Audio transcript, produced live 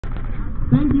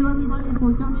Thank you everybody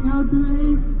for coming out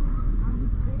today.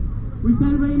 We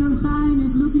said rain or shine,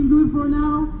 it's looking good for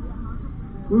now.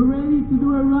 We're ready to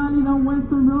do a rally down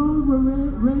Weston Road. We're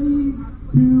ready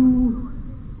to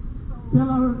tell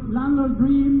our landlord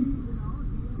dream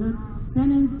that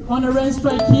tenants on a rent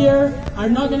strike here are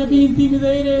not going to be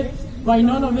intimidated by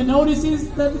none of the notices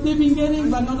that they've been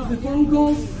getting, by none of the phone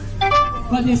calls,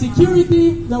 but the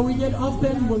security that we get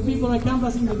often when people are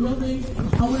canvassing the building.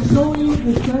 And we're showing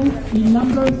the strength in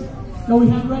numbers that we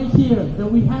have right here, that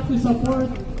we have the support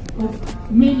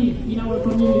of many in our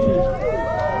community.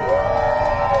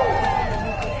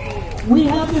 We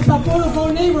have the support of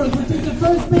our neighbors, which is the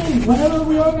first thing. Whenever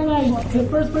we organize, the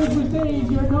first place we say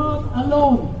is you're not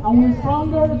alone, and we're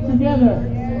stronger together.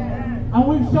 And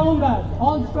we've shown that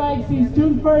on strike since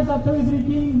June 1st at 33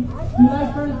 King,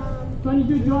 July 1st,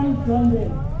 22 joints, joined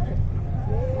in.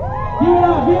 Give it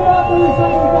up for the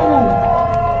striking.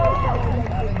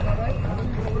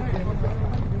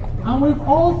 And we've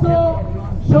also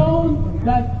shown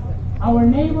that our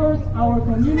neighbors, our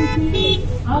community,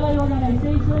 allied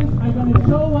organizations are going to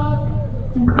show up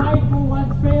to fight for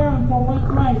what's fair and for what's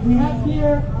right. We have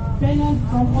here tenants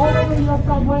from all over your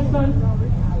South Weston,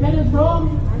 tenants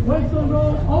from Weston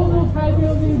Road, all those 5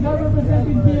 buildings are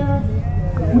represented here.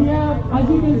 We have, as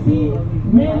you can see,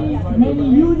 many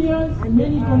unions,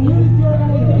 many community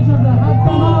organizations that have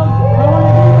come out. I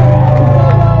want to give them a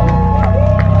shout out.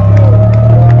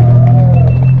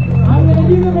 I'm going to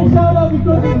give them a shout out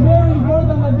because it's very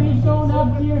important that they've shown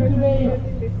up here today.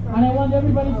 And I want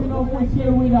everybody to know who's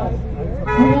here with us.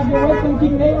 We have the Weston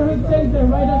King Neighborhood Center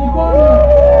right at the corner.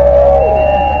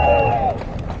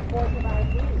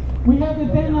 We have the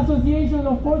Tenant Association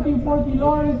of 1440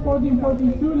 Lawrence,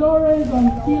 1442 Lawrence,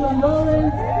 and Skill and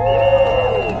Lawrence.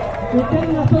 The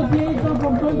Tenant Association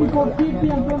from 2450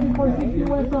 and 2460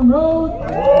 Weston Road.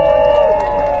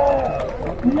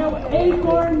 We have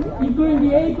Acorn, including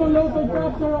the Acorn local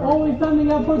chapter, always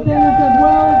standing up for tenants as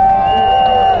well.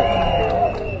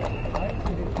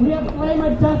 We have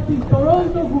Climate Justice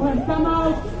Toronto, who has come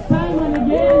out time and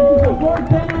again to support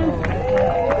tenants.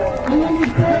 And let me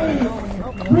say,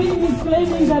 Green is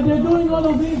claiming that they're doing all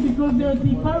of this because they're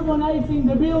decarbonizing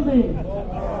the building.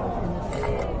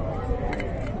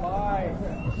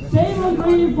 Shame on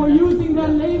Green for using that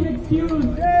lame excuse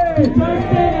to charge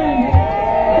tenants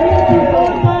 3 to 4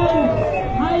 times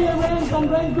higher rent and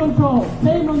rent control.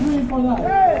 Shame on Green for that.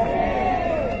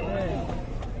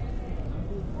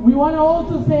 We want to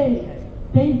also say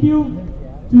thank you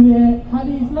to the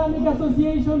Hadi Islamic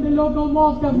Association, the local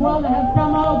mosque as well, that has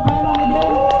come out time and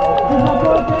again to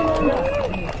support tenants.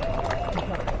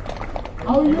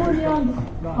 Our unions,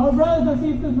 our brothers and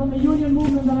sisters from the union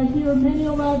movement that are here, many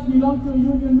of us belong to a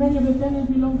union, many of the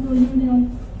tenants belong to a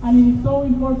union, and it is so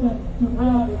important to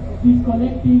have this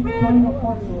collective joint of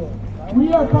forces.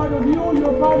 We are part of you,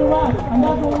 you're part of us, and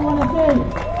that's what we want to say.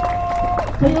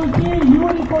 So you'll see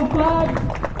uniform flags,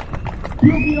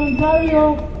 QP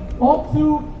Ontario, up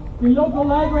to the local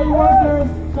library workers.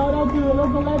 Shout out to the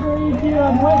local library here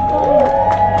at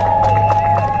Weston.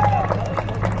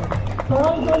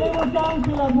 Toronto Labour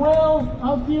Council as well,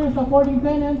 out here supporting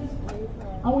tenants.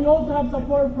 And we also have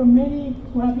support from many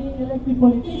who have been elected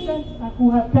politicians and who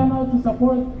have come out to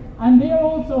support. And they're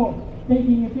also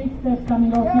taking a big step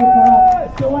coming out here for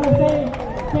us. So I want to say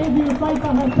thank you to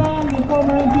Faisal Hassan, the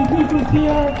former MPP who's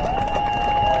here.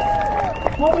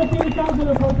 Former City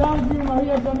Councilor for Downsview,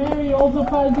 Maria Jameri, also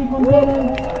fighting for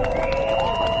tenants.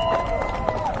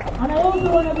 And I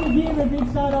also want to give a big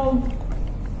shout out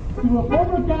to a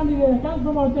former candidate that comes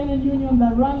from our tenant union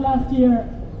that ran last year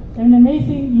an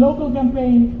amazing local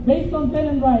campaign based on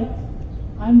tenant rights,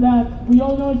 and that we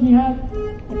all know she had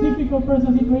a difficult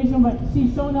personal situation, but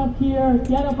she's shown up here.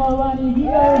 Chiara Palvani, give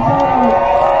her a shout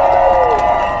out.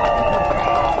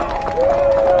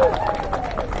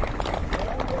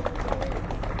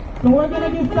 So we're going to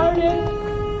get started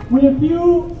with a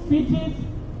few speeches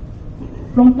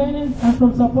from tenants and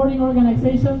from supporting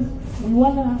organizations. We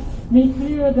want to make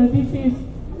clear that this is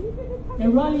a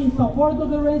rally in support of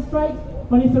the rent strike,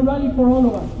 but it's a rally for all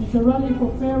of us. It's a rally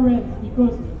for fair rent,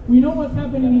 because we know what's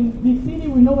happening in this city,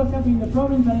 we know what's happening in the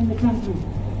province and in the country.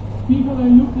 People are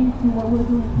looking to what we're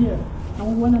doing here, and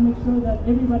we want to make sure that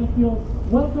everybody feels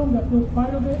welcome, that feels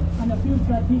part of it, and that feels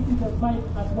that this is a fight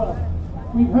as well.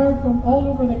 We've heard from all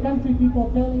over the country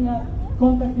people telling us,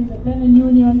 contacting the tenant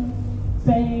union,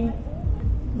 saying,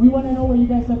 we want to know what you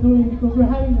guys are doing because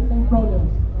we're having the same problems.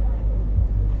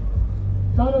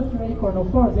 Shout out to Acorn,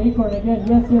 of course, Acorn again,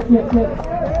 yes.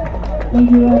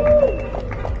 Thank you.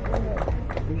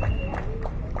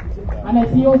 And I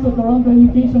see also Toronto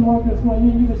education workers who are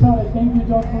here. Give a shout out. Thank you,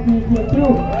 George, for being here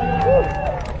too.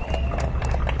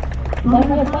 So I'm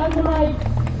going to pass the mic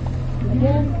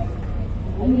again.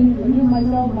 I introduce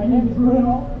myself. My name is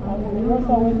Bruno. I'm with the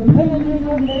South Weston Tenant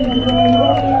Union.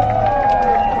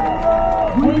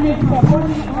 We've been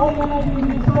supporting, organizing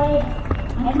this strike.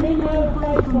 I've been well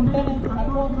strikes from tenants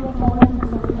across the South Weston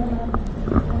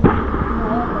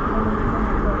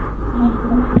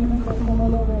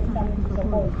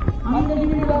I'm going to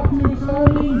give it up to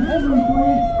Shirley every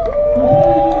week.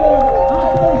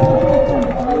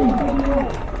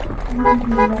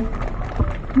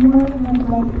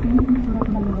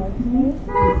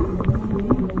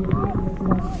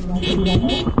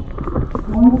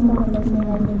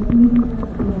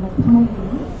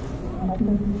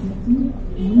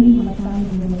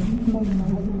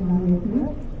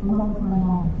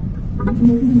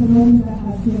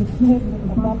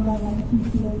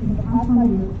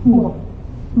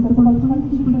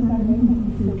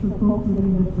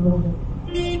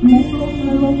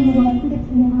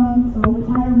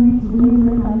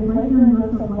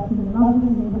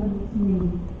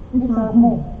 It's our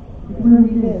home. It's where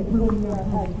we live. It's where we are at.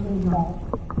 It's where we are.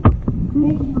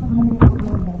 Thank you for coming to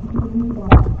join us. It means a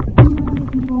lot.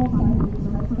 200 people signed this,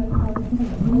 and that's what I try to say.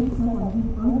 Really so much.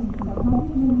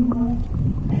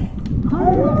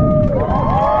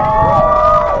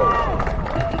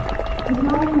 It's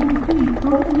not even easy.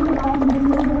 Broken people out in the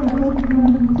field are working on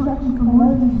construction for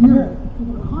more than a year.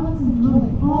 It's constant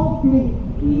drilling all day,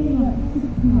 eating at 6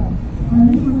 p.m. And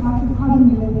then we're after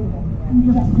cutting the living there. And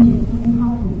just being in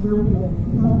houses where we live.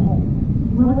 It's our home.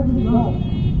 Where we love.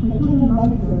 My children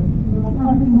love it here. They like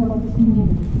everything about this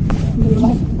community. They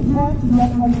like the parents who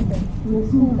love everything. Their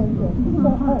schools are here. This is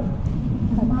our heart.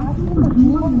 I'm asking for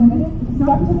you in a minute to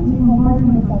start to take a hard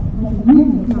with us. Like a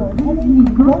union for a tenant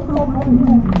union. Don't stop every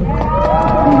time.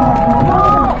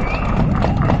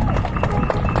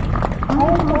 I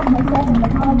have taught myself in the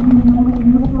town union over the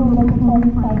beautiful local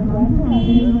public private rent. I've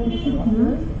been here for 6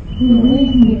 years. They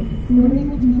raised me. They raised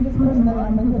me to be this person that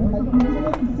I'm like this,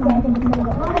 so I can feel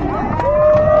like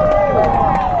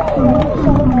so I can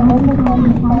show my local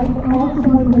public private all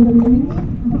support for the community.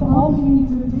 And so all we need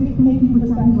to do is make people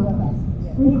stand with us.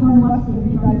 They call us to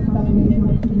be guys that we made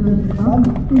for 2 years ago.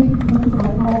 Thank you for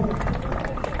my call.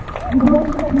 We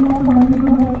hope that you all from our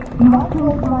neighborhood, not to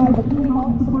apply, but please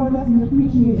help support us and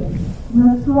appreciate it. We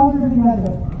are stronger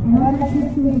together. And as I can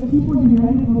say, the people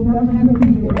united will never be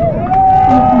defeated.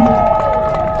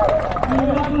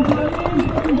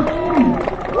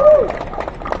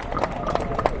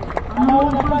 I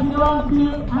want to pass it on to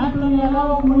Anthony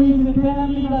Alao, who is the tenant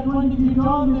leader at 23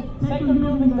 John, the second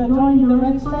building that joined the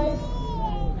rent strike.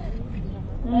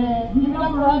 Give it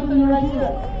up for Anthony right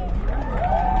here.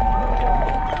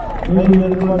 Thank you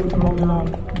everybody for coming out.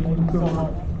 Thank you so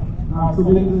much. So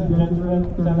ladies and gentlemen,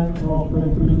 tenants of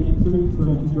 23 King Street,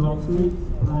 22 John Street,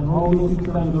 and all those who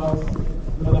stand with us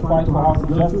in the fight for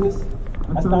housing justice.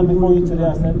 I stand before you today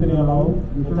as Anthony Alao,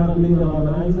 the tenant leader and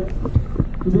organizer.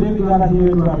 Today we gather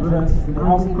here to address the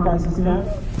housing crisis camp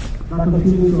that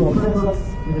continues to oppress us,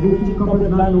 enriching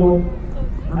corporate landlords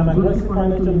and aggressive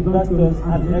financial investors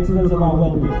at the expense of our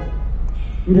well-being.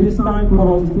 It is time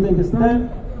for us to take a stand,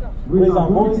 raise our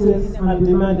voices, and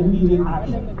demand immediate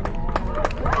action.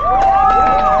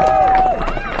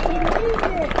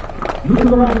 Look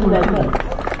around you right now.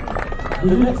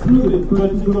 The next building,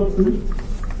 22 Street,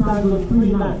 stands on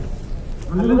 3 lines.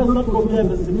 And let us not forget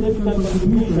the significant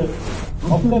contribution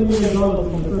of $10 million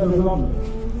from the federal government.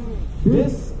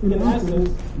 This, in essence,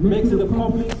 makes it a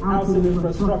public housing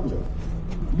infrastructure.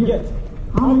 Yet,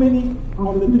 how many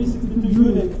of the 362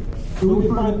 units will we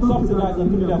find subsidized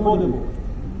and really affordable?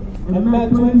 And met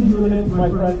 20 units, my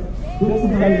friend, this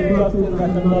is an injustice that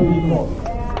cannot be ignored.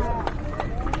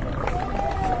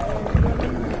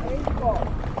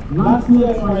 Last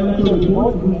year's financial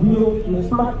report revealed in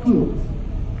stark truth.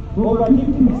 Over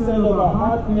 50% of our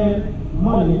hard-earned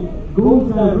money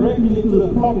goes directly into the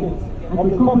pockets of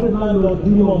the corporate landlord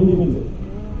Dream Unlimited.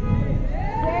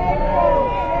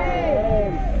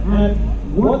 And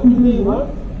what do they want?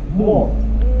 More.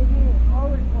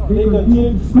 They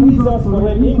continue to squeeze us for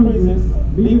rent increases,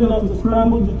 leaving us to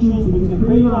scramble to choose between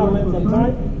paying our rent on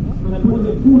time and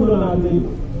putting food on our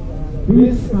table.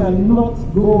 This cannot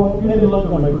go on any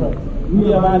longer, my friend.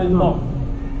 We have had enough.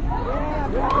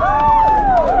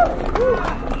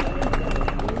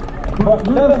 But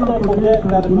let us not forget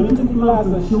that the political class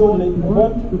has shown it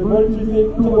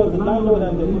favoritism towards the landlord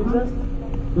and their interest.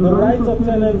 The rights of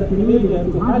tenants and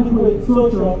Canadians to adequate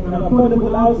social and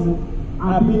affordable housing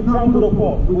are being trampled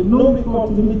upon with no recourse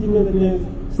to mitigate against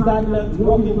stagnant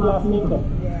working class income.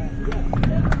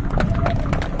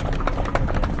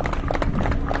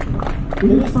 It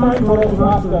is time for us to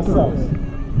ask ourselves,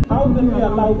 How can we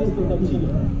allow this to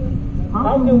continue?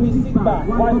 How can we sit back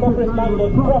while corporate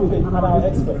landlords profit at our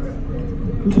expense?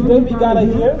 Today we gather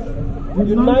here,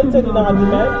 united in our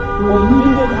demand for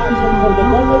immediate action from the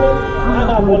government and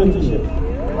our politicians.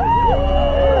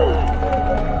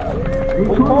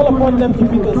 We call upon them to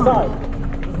pick a side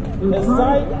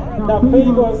that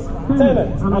favors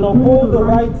tenants and uphold the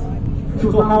right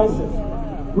to housing.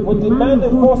 We demand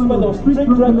enforcement of strict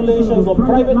regulations on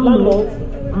private landlords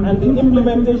and the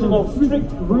implementation of strict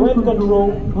rent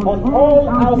control on all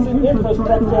housing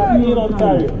infrastructure in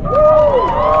Ontario.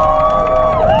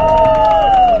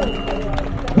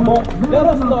 But let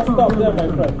us not stop there, my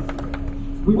friends.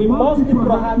 We must be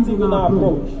proactive in our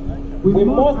approach. We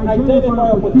must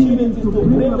identify opportunities to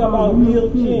bring about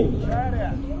real change.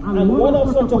 And one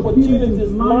of such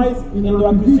opportunities lies in the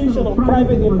acquisition of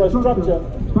private infrastructure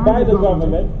by the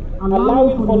government,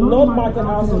 allowing for non-market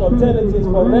housing alternatives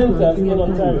for renters in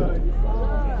Ontario.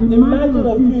 Imagine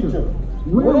a future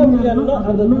where we are not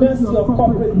at the mercy of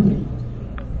corporate greed,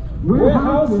 where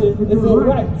housing is a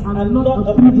right and not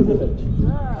a privilege.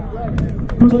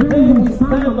 Today we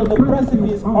stand on the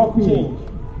precipice of change.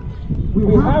 We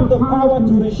have the power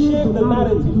to reshape the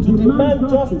narrative, to demand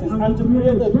justice, and to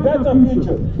create a better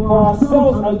future for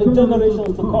ourselves and the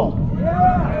generations to come.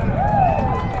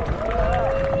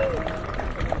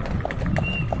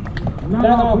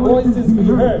 Let our voices be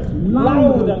heard,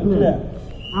 loud and clear,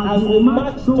 as we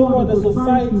march toward a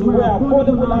society where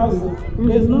affordable housing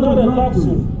is not a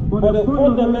luxury, but a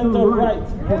fundamental right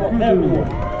for everyone.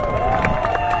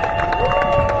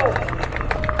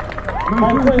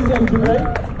 My friends here today,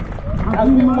 as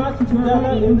we march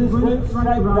together in this red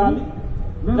stripe rally,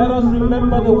 let us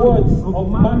remember the words of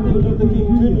Martin Luther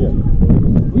King Jr.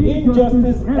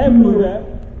 Injustice everywhere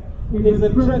is a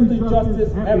threat to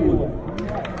justice everywhere.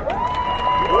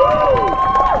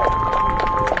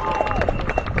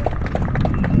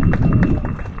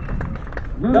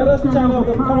 Let us channel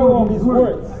the power of his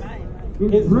words,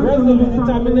 his resolute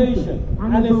determination,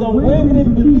 and his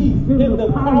unwavering belief in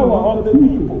the power of the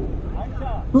people.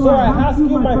 So I ask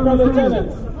you, my fellow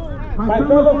tenants, my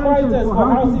fellow fighters for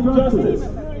housing justice,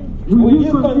 will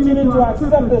you continue to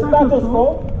accept the status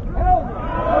quo?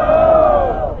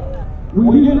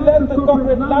 Will you let the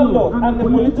corporate landlord and the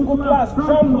political class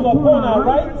trample upon our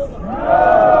rights?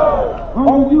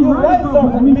 Or will you rise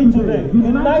up with me today,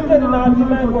 united in our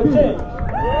demand for change?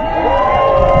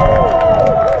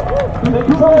 The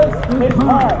choice is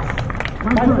ours.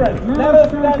 My friends, let us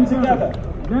stand together.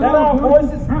 Let our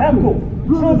voices echo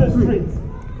through the streets,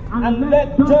 and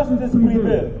let justice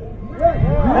prevail.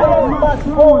 Let us march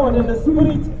forward in the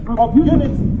spirit of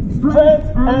unity, strength,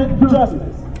 and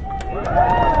justice.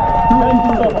 Thank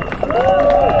you so much.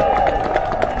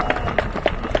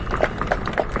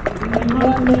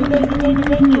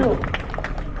 Thank you.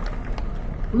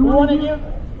 We want to give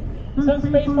some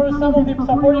space for some of the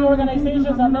supporting organizations,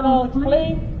 and then I'll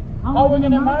explain how we're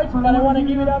going to march, but I want to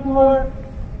give it up for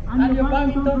Andrew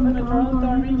Babington from the Toronto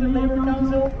Region Labour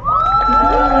Council.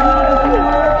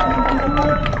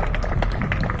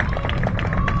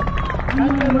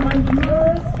 And the mic is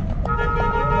yours.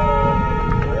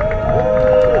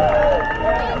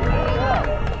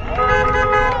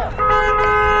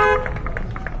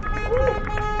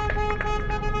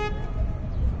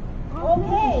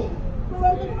 Okay, so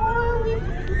before we do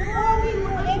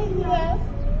anything else,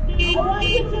 I want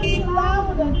you to be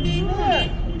loud and clear.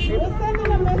 We're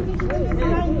sending a message to this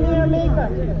nightmare maker.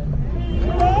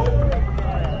 Okay?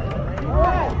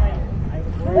 Alright.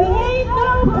 There ain't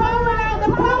no power like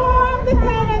the power of the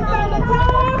tenants, and the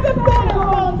power of the tenants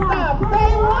won't stop.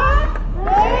 Say what?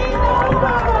 There ain't no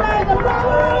power like the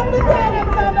power of the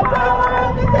tenants, and the power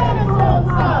of the tenants won't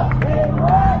stop. Say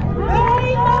what? There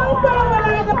ain't no power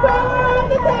like the power of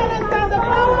the tenants, and the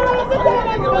power of the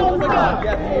tenants won't stop.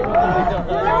 There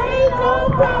ain't no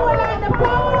power like the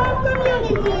power of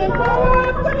community, and power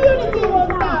of community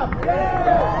won't stop.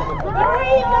 There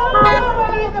ain't no power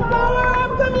like the power of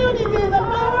community, the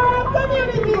power of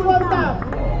community won't stop.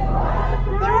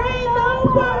 There ain't no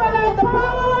power like the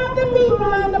power of the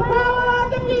people, and the power of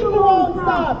the people won't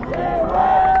stop.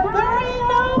 There ain't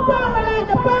no power like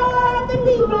the power of the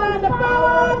people, and the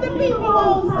power of the people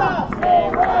won't stop.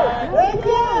 Thank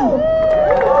you.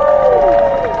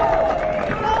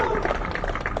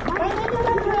 My name is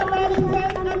Andrea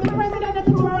Wellington. I'm the president of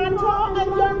the Toronto and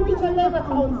Young Region Labour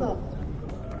Council.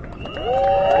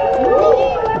 We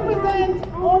represent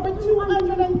over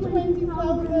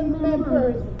 220,000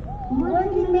 members,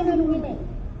 working men and women.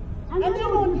 And they're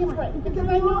no different, because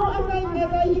I know as I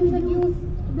introduce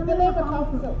the Labour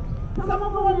Council, some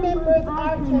of our members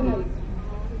are tenants.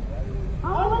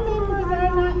 Our members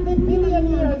are not the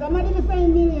billionaires. I'm not even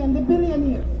saying million, the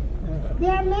billionaires. They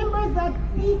are members that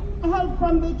seek help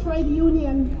from the trade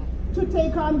union to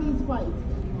take on these fights.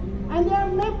 And they are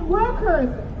workers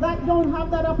that don't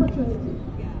have that opportunity.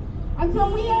 And so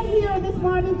we are here this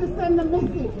morning to send a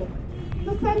message.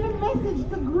 To send a message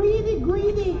to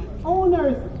greedy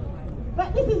owners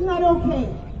that this is not okay.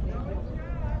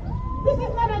 This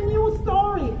is not a new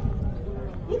story.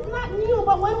 It's not new,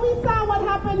 but when we saw what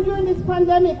happened during this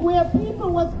pandemic where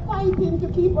people was fighting to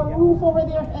keep a roof over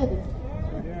their heads,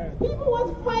 people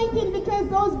was fighting because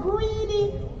those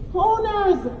greedy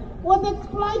owners was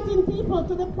exploiting people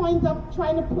to the point of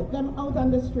trying to put them out on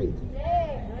the street.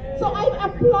 So I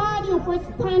applaud you for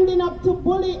standing up to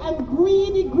bully and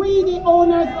greedy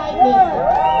owners like this.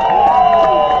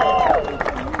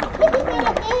 This is not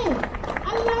a thing.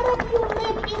 A lot of you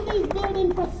live in these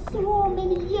buildings for so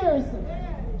many years.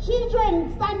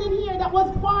 Children standing here that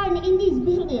was born in these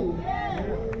buildings.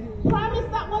 Promise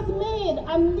that was made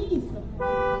and lease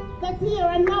that's here,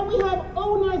 and now we have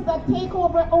owners that take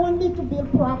over only to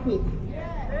build profit.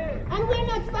 And we're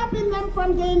not stopping them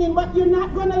from gaining, but you're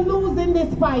not going to lose in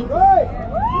this fight.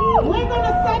 We're going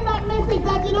to send that message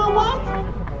that, you know what?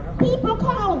 People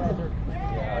count.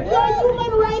 Your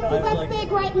human rights is at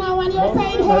stake right now, and you're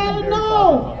saying hell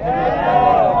no.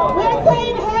 We're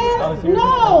saying hell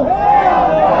no.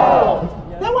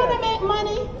 They want to make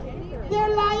money.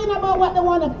 They're lying about what they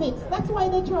want to fix. That's why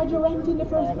they charge you rent in the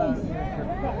first place.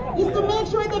 Is to make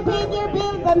sure they pay their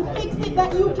bills and fix it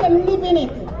that you can live in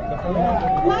it.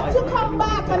 Not to come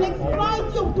back and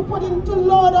exploit you to put in to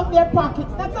load up their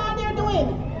pockets. That's all they're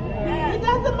doing. It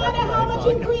doesn't matter how much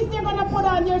increase they're going to put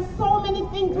on. There's so many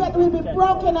things that will be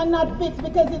broken and not fixed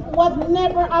because it was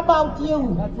never about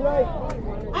you. That's right.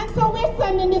 And so we're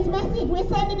sending this message. We're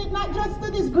sending it not just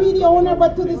to this greedy owner,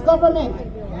 but to this government.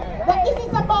 That this is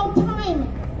about time.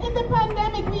 In the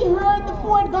pandemic, we heard the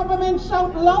Ford government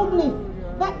shout loudly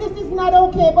that this is not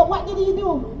okay. But what did he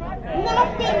do?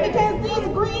 Nothing, because these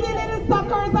greedy little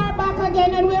suckers are back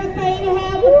again and we're saying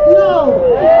hell no.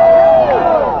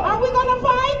 Are we going to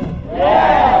fight?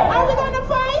 Yeah. Are we going to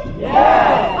fight?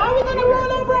 Yeah. Are we going to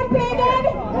roll over and play dead?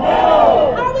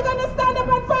 No. Are we going to stand up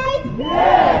and fight?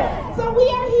 Yes. So we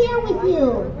are here with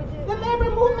you. The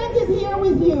labor movement is here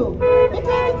with you.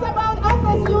 Because it's about us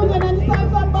as union and it's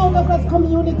also about us as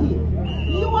community.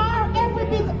 You are every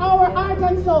bit our heart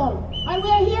and soul. And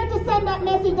we're here to send that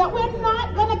message that we're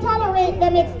not going to tolerate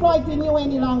them exploiting you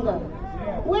any longer.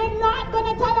 We're not going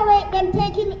to tolerate them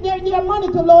taking their money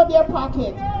to load their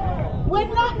pocket. We're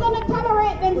not going to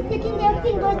tolerate them sticking their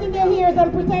fingers in their ears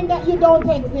and pretend that you don't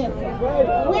exist.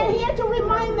 We're here to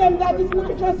remind them that it's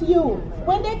not just you.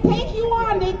 When they take you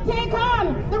on, they take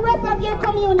on the rest of your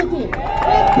community.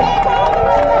 They take on the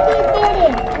rest of these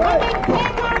buildings. And they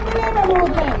take on the labor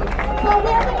movement. So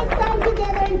we're going to stand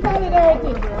together in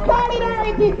solidarity.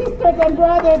 Solidarity, sisters and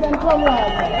brothers and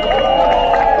comrades.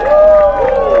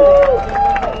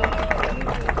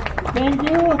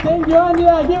 Thank you,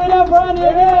 Andrea. Give it up for Andrea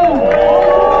again.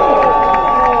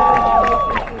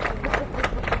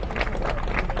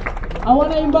 I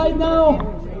want to invite now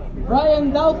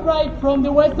Brian Doutwright from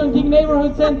the Weston King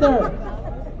Neighborhood Center.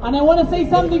 And I want to say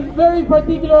something very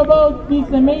particular about this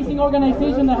amazing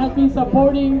organization that has been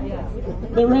supporting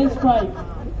the rent strike.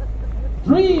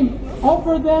 Dream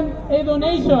offered them a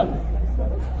donation.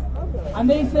 And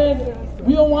they said,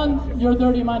 we don't want your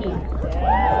dirty money.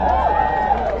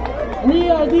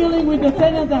 We are dealing with the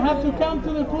tenants that have to come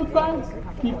to the food banks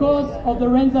because of the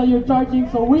rents that you're charging,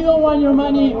 so we don't want your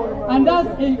money, and that's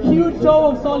a huge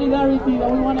show of solidarity that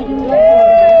we want to give it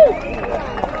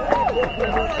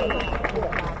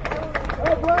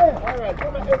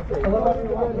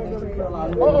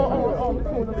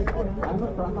I'm a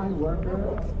frontline worker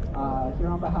here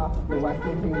on behalf of the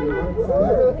Weston King Neighborhood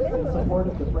Center in support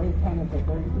of the brave tenants of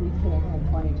 33 King and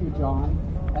 22 John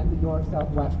and the York South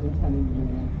Weston Tenant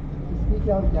Union to speak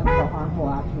out against the harmful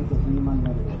actions of Dream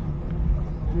Unlimited.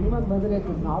 Dream Unlimited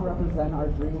does not represent our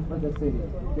dream for the city.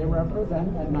 They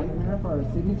represent a nightmare for our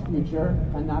city's future,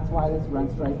 and that's why this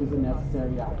rent strike is a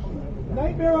necessary action.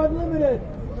 Nightmare Unlimited!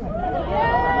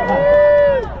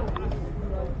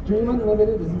 Dream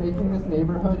Unlimited is making this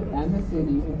neighborhood and the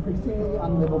city increasingly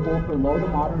unlivable for low to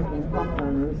moderate income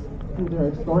earners through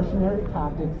their extortionary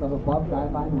tactics of above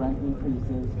guideline rent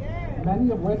increases,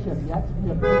 many of which have yet to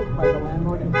be approved by the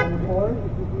landlord and tenant board,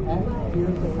 and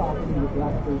years of property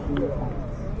neglect facing the tenants.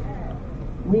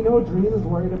 We know Dream is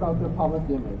worried about their public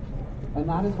image, and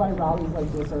that is why rallies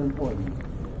like this are important.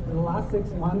 In the last 6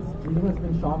 months, Dream has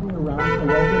been shopping around to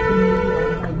local community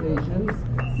organizations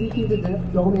seeking to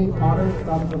donate moderate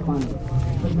sums of money.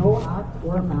 But no act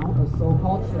or amount of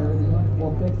so-called charity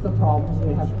will fix the problems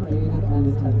they have created and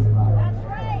intensified.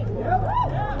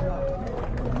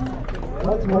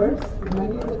 What's worse,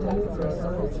 many of the tenants are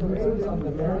service users of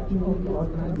the very community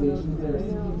organizations they are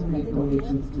seeking to make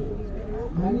donations to.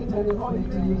 Many tenants need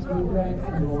to use rootbrian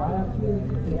and rely on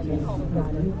community kitchens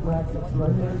because they reflect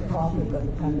extraordinary profit that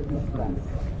the tenant dispense.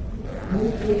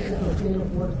 Many cases are paid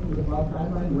force through the above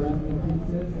guideline rent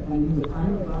increases and use a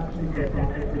time of action for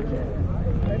profit for charity.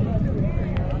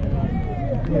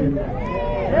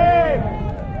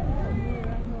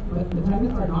 But the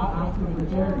tenants are not asking for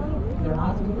charity. They're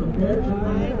asking for fair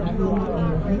treatment, equity, and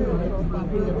their human right to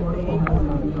equally affordable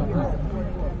housing on the outside.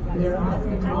 They're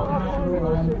asking not to have to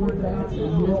rely on food banks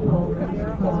and meal programs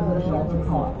because of their shelter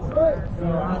costs.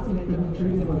 They're asking to be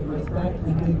treated with respect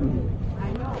and dignity.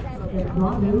 It's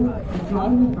not new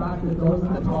fact that those at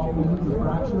the top will use a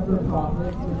fraction of their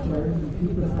profits for charity to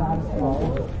keep the status quo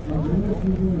and dream of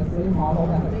using the same model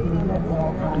that has proven up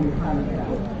well time and time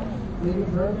again. They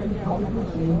deserve to be publicly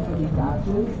shamed for these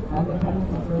actions, and the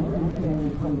tenants deserve to be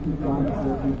paid when to keep on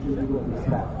serving treated with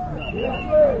respect.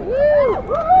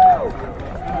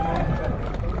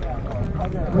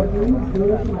 What dreams do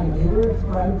to my neighbors,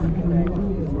 friends, and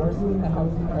community is worsening the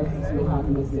housing crisis we have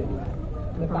in the city.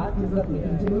 The fact is that with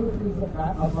continued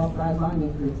above guideline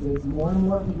increases, more and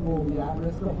more people will be at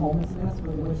risk of homelessness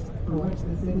for which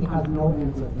the city has no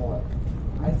answer for.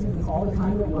 I see this all the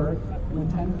time at work when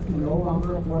tenants can no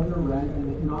longer afford their rent and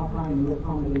they cannot find new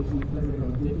accommodation because of the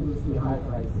ridiculously high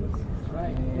prices.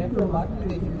 If they're lucky,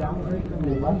 they can downgrade from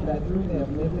a one bedroom they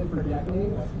have lived in for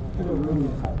decades to a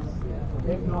rooming house.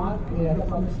 If not, they end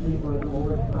up on the street or an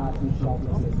overcapacity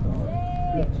shelter system.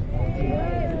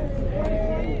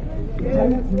 The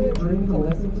tenants need Dream to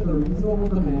listen to the reasonable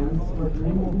demands, or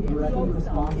Dream will be directly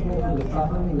responsible for the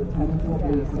suffering the tenants will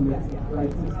face amidst the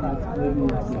crisis that's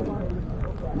plaguing our city.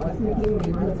 Weston King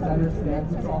Neighborhood Center stands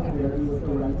in solidarity with the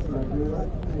rights strikers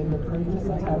in the courageous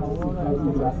attempt to seek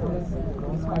housing justice,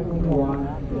 despite what go on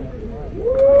today.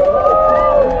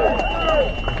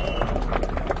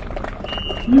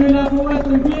 Give it up for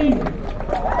Weston King!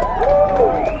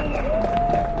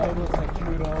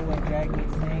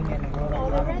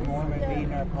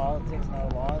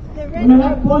 We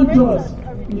have ponchos.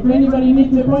 If anybody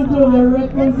needs a poncho, the red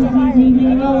ponchos is being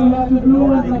given out. We have the blue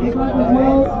ones at the back as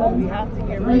well.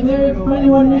 Right there, if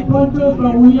anyone needs ponchos,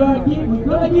 but we're gonna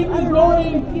keep this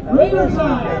going. Radar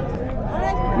side.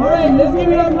 Alright, let's give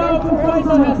it up now for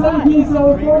Faisal Hassan. He's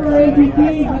our former APT,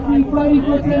 has been fighting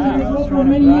for tenants for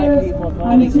many years,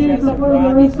 and is here in support of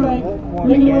the race strike.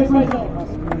 Take it away, Faisal.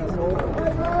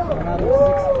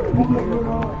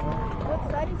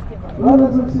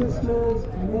 Brothers and sisters,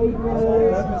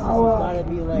 neighbors, our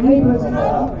neighbors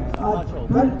here at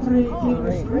 23 King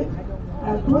Street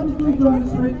and 22 John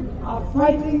Street are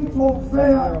fighting for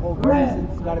fair rent.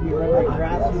 It's got to be run by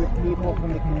grassroots people from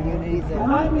the communities.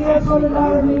 And I'm here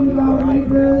solidarity with our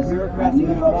neighbors. And you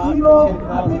don't know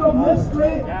a bit of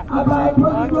history about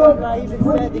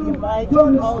 22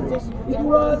 John Street. It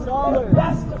was the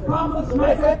best farmers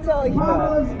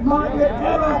market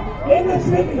ever in the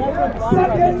city.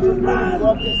 Second to none. Go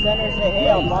up to the center and say, hey,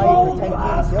 I'll buy you for 10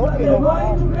 kilos. They're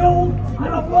going to build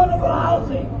an affordable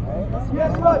housing.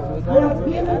 Guess what? They have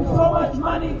given so much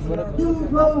money to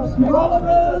those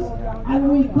developers, and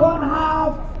we don't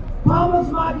have farmers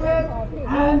market,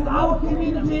 and our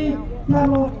community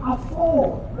cannot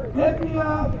afford. Every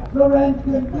year the rent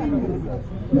continues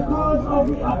because of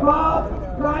the above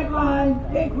guideline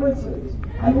increases,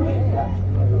 and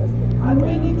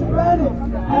we need to pay it.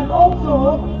 And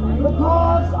also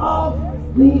because of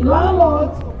the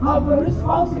landlords have the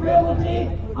responsibility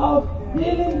of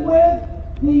dealing with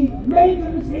the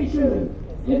maintenance issue.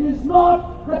 It is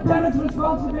not the tenant's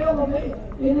responsibility.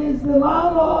 It is the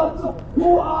landlords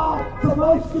who are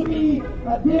supposed to be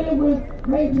dealing with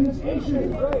maintenance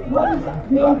issues. What is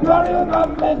the Ontario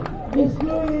government is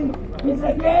doing is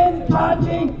again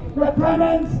charging the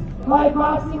tenants by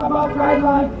passing above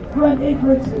guideline rent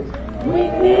increases. We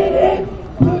need it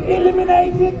to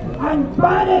eliminate it and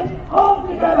ban it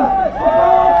altogether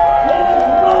because it is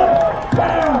not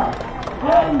fair.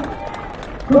 And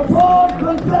the poor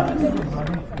conservatives,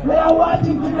 they are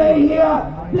watching today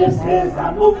here. This is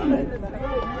a movement.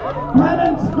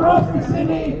 Tenants across the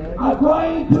city are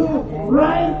going to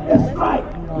rent a strike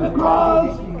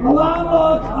because the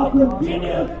landlords are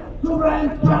continuing to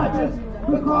rent charges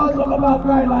because of above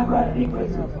guideline rent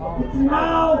increases. It's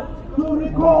now to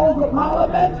recall the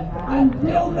parliament and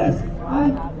deal this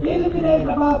and eliminate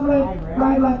above rent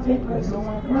guideline increases.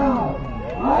 Now,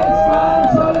 I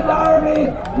stand solidarity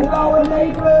with our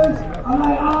neighbours, and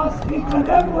I ask each and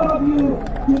every one of you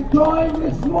to join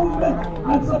this movement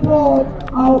and support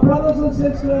our brothers and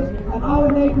sisters and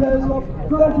our neighbours of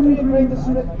 30 meter in the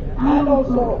street and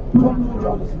also 22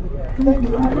 Johnson. Thank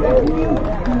you. And thank you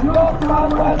to your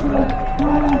South Weston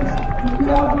tenants, to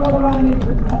the other rallies,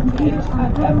 and to each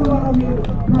and every one of you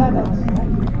tenants.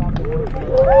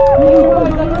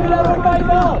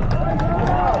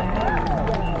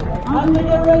 As we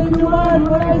get ready to march,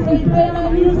 when I say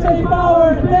tenant, you say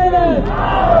power. Tenant!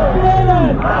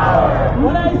 Tenant!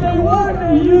 When I say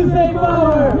worker, you say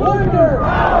power. Worker!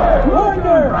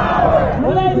 Worker!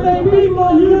 When I say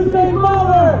people, you say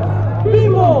power.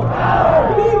 People!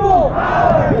 People!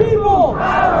 People!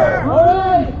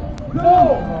 Alright, so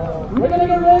we're gonna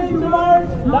get ready to march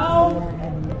down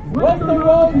Western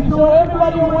Road to show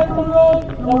everybody on Western Road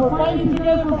that we're fighting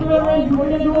together for clearance. We're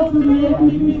gonna go to the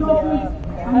NPP's office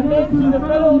and then to the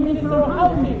Federal Minister of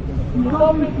Housing. His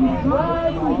office is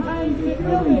right behind this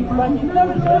building, but he's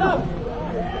never showed up.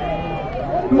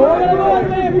 So we're gonna go and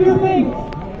say a few things.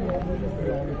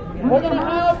 We're gonna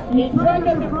have a truck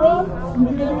at the front,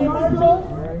 which is gonna be Marshall.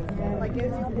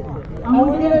 And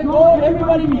we're gonna go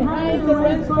everybody behind the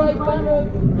red stripe banner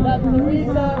that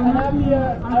Teresa and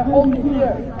Abia are holding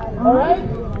here. Alright?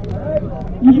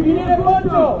 If you need a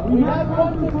photo, we have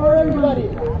photos for everybody.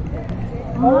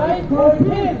 Alright, for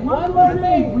kids, one more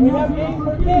thing, we have games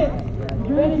for kids.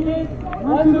 If any kids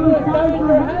want to do a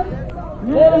scavenger hunt,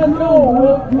 let us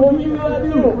know, we'll give you that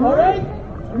too. Alright?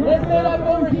 Let's set up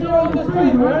over here on the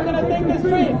street. We're gonna take the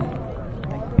street.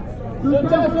 So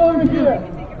just over here.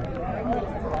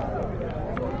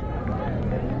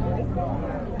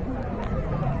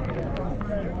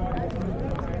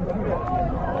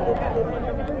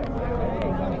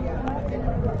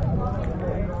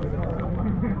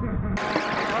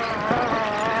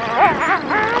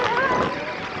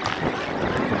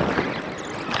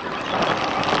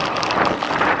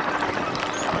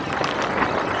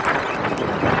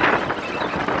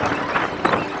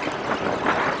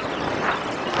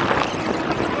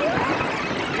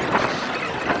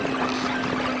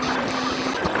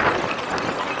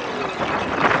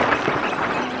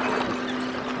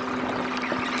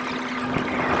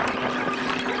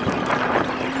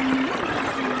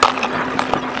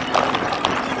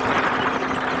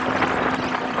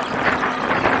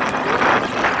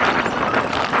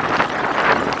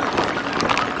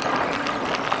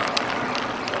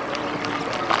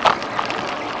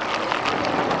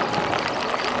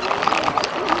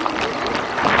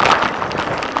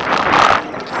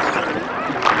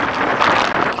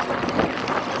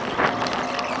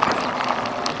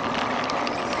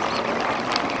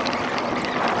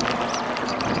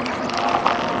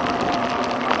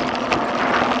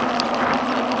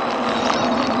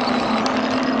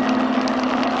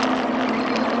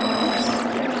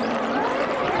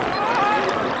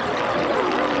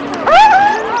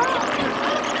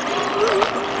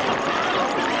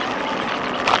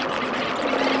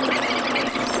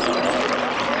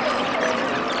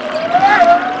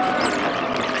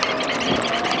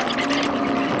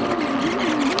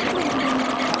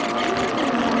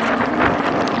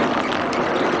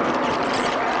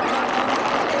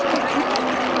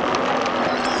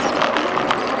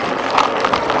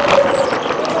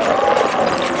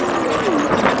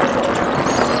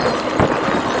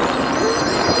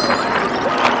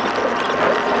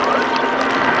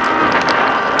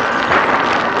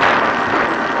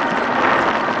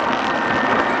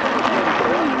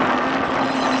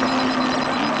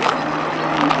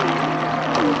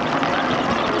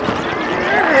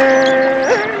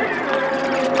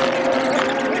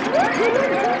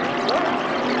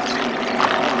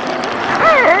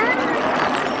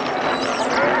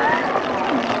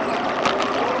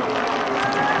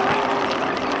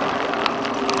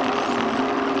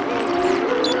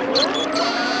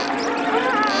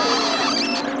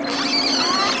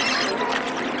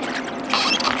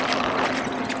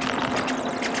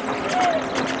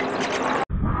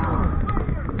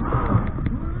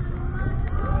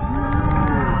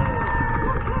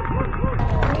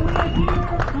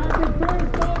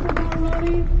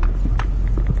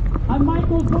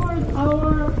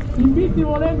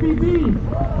 Invisible MVP.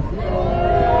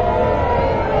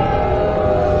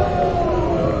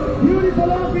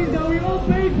 Beautiful office that we all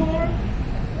pay for,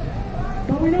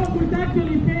 but we know who's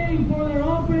actually paying for their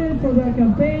office, for their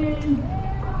campaign.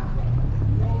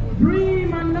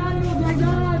 Dream and manuals like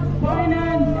that,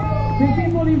 finance the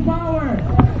people in power.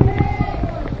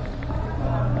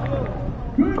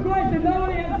 Good question,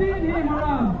 nobody has seen him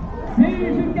around. Maybe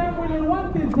you should come with a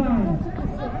wanted sign.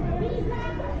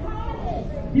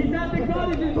 He's at the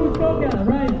college in Muskoka,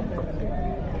 right?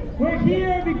 We're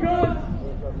here because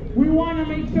we want to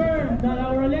make sure that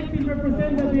our elected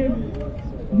representatives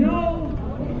know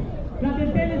that the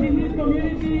tenants in this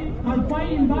community are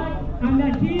fighting back, and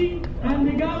that he and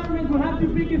the government will have to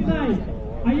pick a side.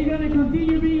 Are you going to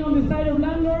continue being on the side of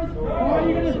landlords, or are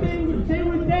you going to stay with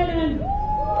tenants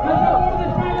and support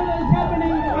the struggle that is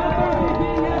happening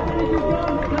after this is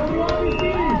done, as you always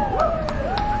see?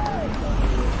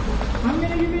 I'm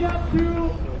going to give it up to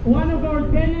one of our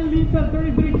tenant Lisa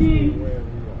 33 King,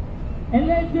 a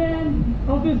legend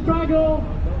of the struggle,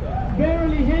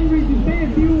 Beverly Henry, to say a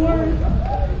few words.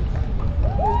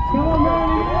 Come on,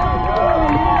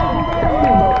 Beverly.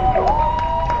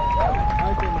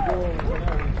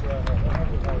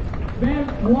 Bev,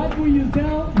 what will you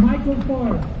tell Michael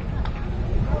Ford?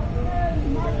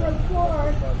 Michael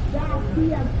Ford that he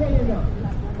has failed us.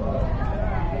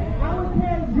 I will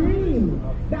tell Dream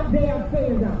that they have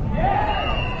failed us.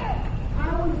 I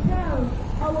will tell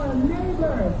our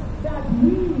neighbors that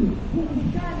we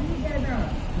stand together.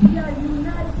 We are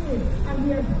united and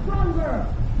we are stronger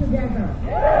together.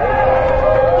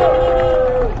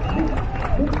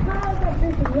 Because of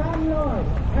this landlord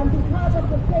and because of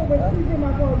the favoritism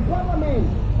of our government,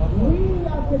 we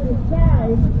have to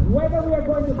decide whether we are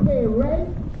going to pay rent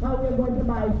or we are going to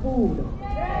buy food.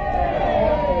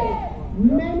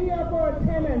 Many of our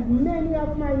tenants, many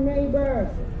of my neighbors,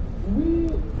 we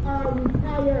are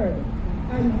retired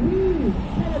and we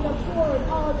cannot afford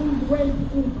all these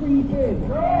rent increases.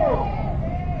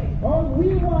 Oh,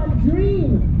 we want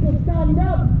Dream to stand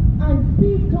up and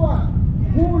speak to us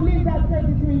who live at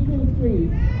 33 King Street.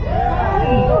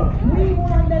 We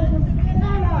want them to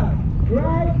tell us,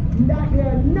 right, that they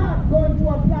are not going to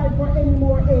apply for any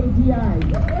more AGI.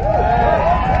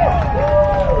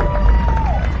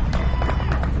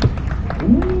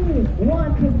 We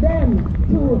want them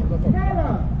to tell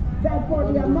us that for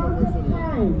the amount of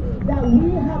time that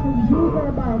we haven't used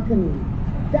our balcony,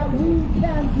 that we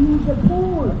can't use the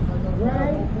pool,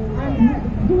 right?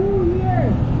 And 2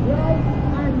 years, right?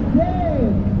 And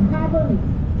they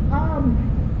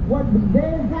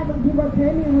haven't given us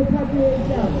any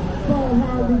retaliation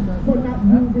for not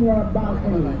using our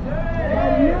balcony.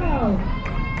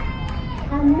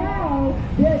 And now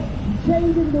they're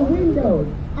changing the windows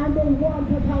and they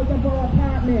want us out of our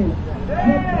apartment.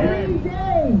 For 3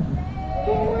 days.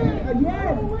 2 weeks.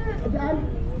 Yes.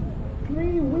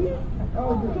 3 weeks.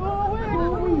 Oh,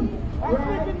 2 weeks.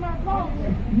 Right?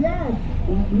 Yes,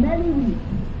 many weeks.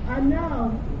 And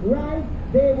now, right,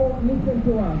 they won't listen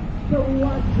to us. So we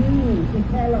want you to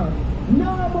tell us,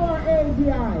 no more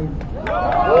AGI. No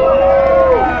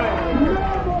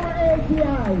more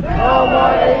AGI. No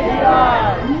more AGI.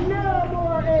 No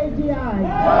more AGI.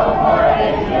 No more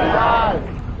AGI.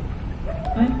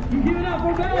 And you give it up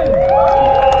for them.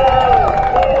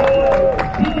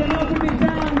 Keep them up with the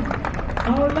chance.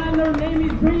 Our landlord name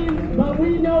is Dream, but we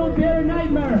know they're a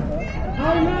nightmare.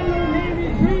 Our landlord name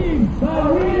is Dream,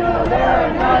 but we know they're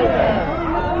a nightmare.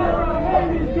 Our landlord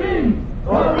name is Dream,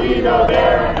 but we know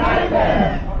they're a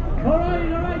nightmare. All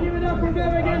right, give it up for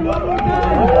them again one more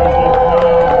time.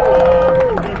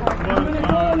 I'm going to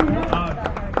call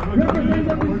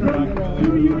representatives from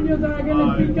 2 unions that are going to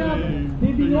speak up.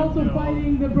 They've been also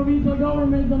fighting the provincial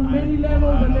government on many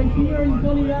levels, and they're here in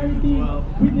solidarity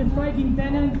with the striking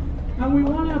tenants. And we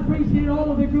want to appreciate all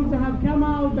of the groups that have come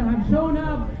out, that have shown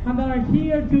up, and that are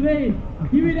here today.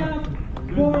 Give it up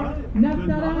for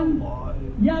Nastaran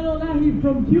Yadolahi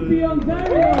from QP,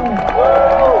 Ontario.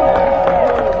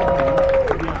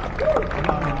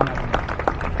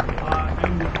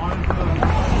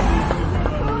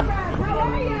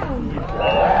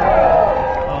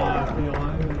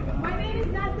 My name is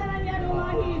Nastaran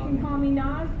Yadolahi. You can call me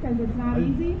Nas because it's not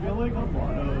easy.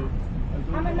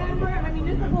 I'm a member, I'm a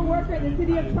municipal worker in the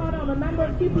City of Toronto. I'm a member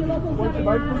of QP Local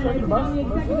 79, and I sit on the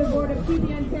executive board of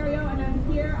QP Ontario, and I'm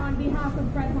here on behalf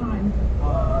of Fred Hines.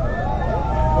 I'm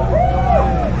also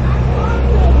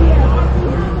here on behalf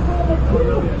of over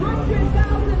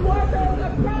 200,000 workers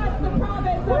across the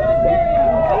province of Ontario.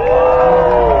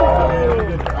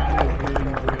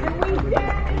 And we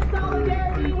stand in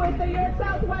solidarity with the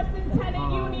South Weston Tenant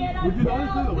Union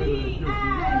until the end.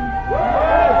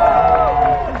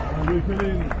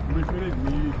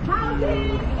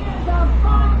 Housing is a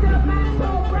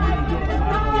fundamental right and it's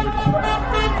not a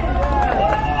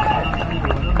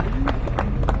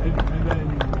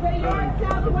The York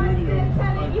South Weston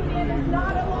Tenant Union is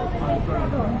not alone in this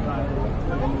struggle.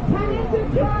 Tenants in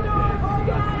Toronto are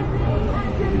organizing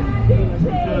and demanding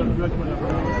change.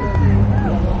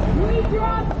 We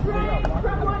draw strength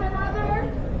from one another,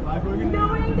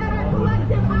 knowing that our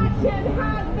collective action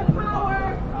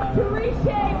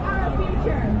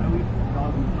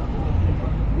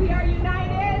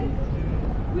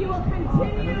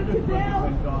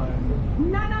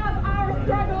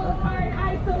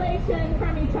eviction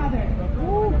from each other.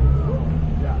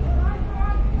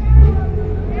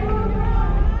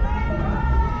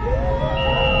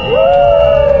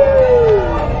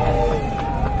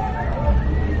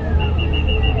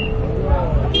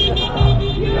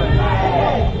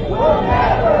 We'll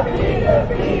never be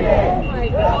defeated.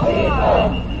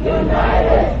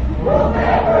 United, we'll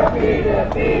never be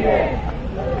defeated.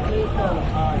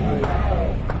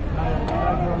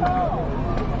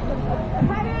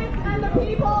 Tenants and the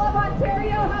people of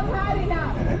Ontario have had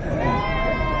enough.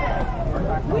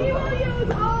 We will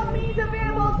use all means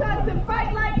available to us to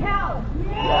fight like hell.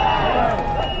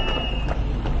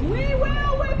 We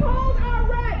will withhold our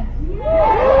rent. We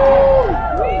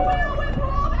will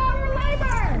withhold our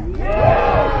labor.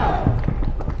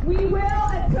 We will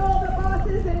until the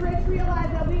bosses and rich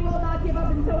realize that we will not give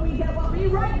up until we get what we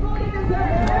rightfully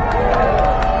deserve.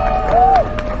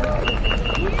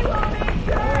 We will make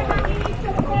sure that we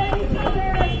support each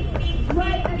other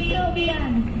right until the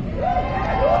end.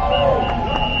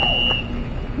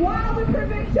 While the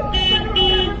provincial and federal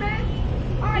governments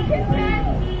are content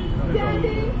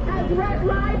standing as rent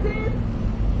rises,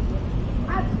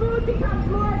 as food becomes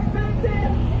more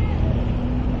expensive,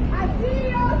 as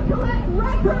CEOs collect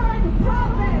record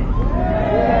profits,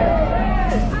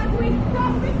 as we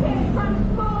suffocate from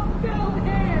smoke-filled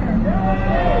air,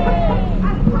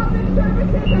 as public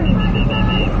services are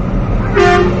privatized,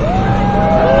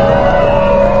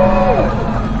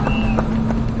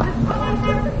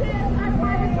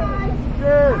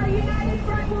 our united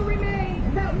front will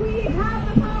remain that we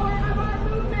have the power of our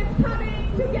movements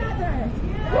coming together.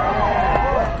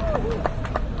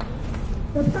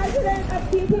 The president of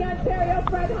TP Ontario,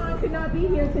 Fred Hahn, could not be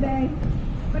here today,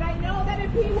 but I know that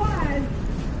if he was,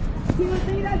 he would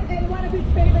lead us in one of his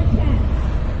favorite chants.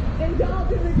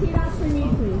 Indulge and repeat after me,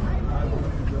 please.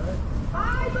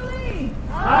 I believe.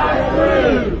 I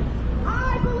believe.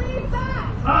 I believe that.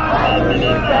 I believe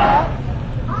that.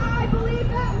 I believe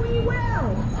that we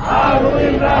will. I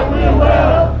believe that we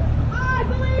will. I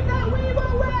believe that we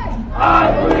will win.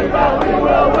 I believe that we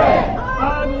will win. I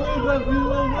believe that we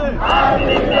will win. I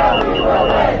believe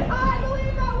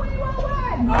that we will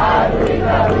win. I believe that we will win. I believe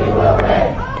that we will win.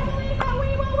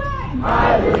 I believe that we will win. I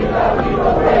believe that we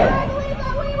will win. I believe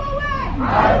that we will win. I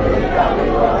believe that we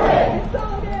will win.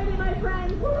 Solidarity, my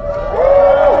friends.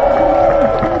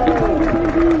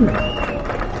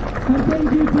 And thank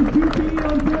you to TP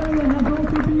Ontario has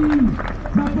also been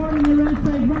supporting the rent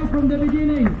strike right from the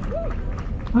beginning.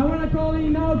 I want to call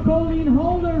in now Colleen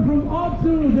Holder from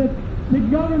OPSU, the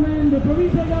government, the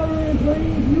provincial government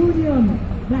employees union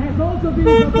that has also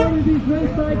been supporting this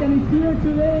rent strike and is here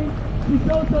today to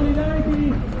show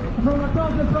solidarity from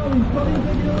across the province. Colleen,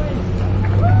 take it away.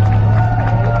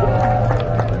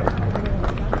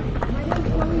 My name is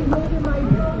Colleen Holder. My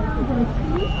pronouns are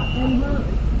she and her.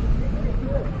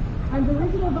 I'm the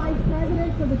regional vice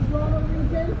president for the Toronto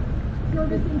region,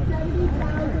 servicing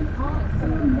 70,000 OPSU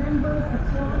members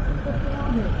across the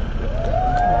province.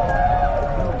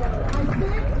 I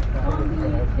sit on the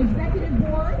executive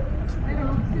board at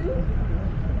OPSU.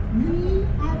 We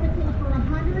advocate for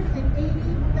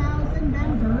 180,000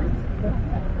 members,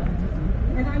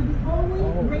 and I'm the only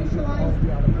racialized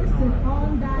person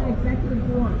on that executive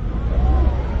board.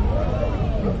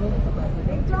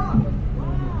 Big job,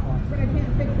 but I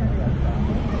can't fix everything.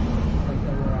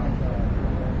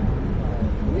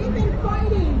 We've been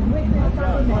fighting with this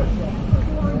government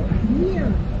for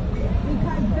years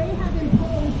because they have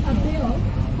imposed a bill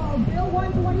called Bill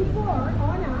 124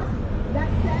 on us that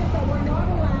says that we're not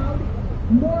allowed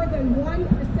more than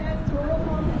 1% total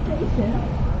compensation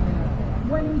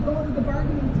when we go to the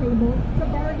bargaining table to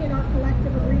bargain our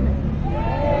collective agreement.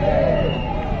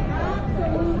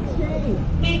 Absolute shame.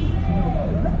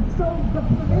 So the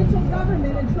provincial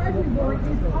government and Treasury Board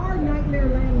is our nightmare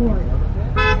landlord.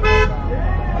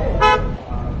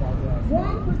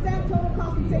 1% total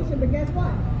compensation, but guess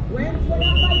what? Rents went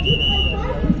up by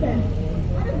 2.5%.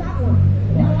 How does that work?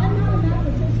 Now, I'm not a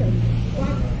mathematician,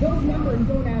 but those numbers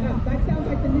don't add up. That sounds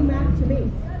like the new math to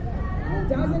me.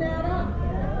 Doesn't add up.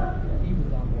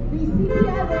 The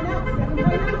CPI went up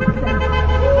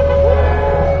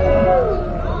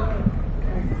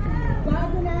 7.9%.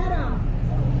 Doesn't add up.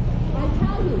 I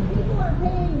tell you, people are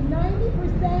paying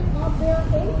 90% of their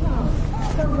income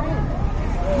for rent.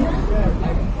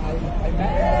 90%.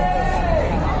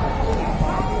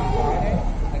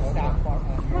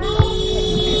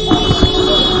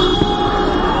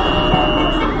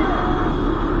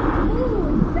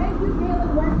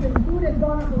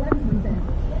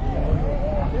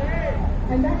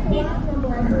 And that's the last number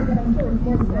I heard that I'm sure is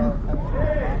more than that.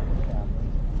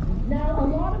 Now, a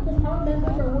lot of our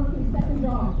members are working second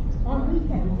jobs.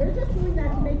 weekends. They're just doing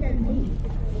that to make ends meet.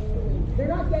 They're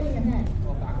not getting ahead.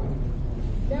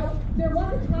 Now, there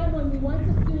was a time when we once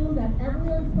assumed that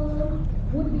everyone's home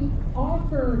would be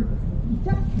offered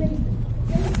just basic.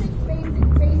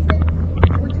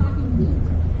 We're talking heat.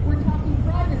 We're talking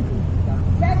privacy.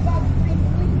 Bed bugs, free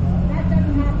sleep. That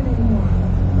doesn't happen anymore.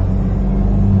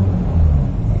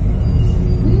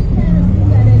 We can't do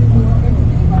that anymore. And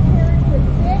single parents with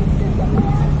kids to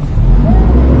support,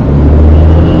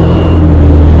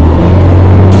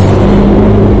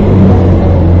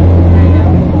 and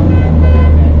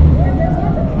there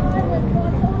was a time when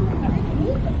Torontoans didn't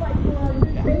need to fight for our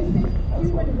basic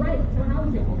human rights for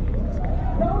housing.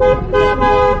 Those things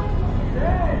are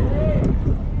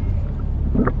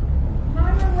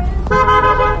higher rent,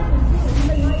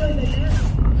 even higher than that,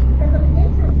 because of the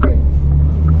interest rate.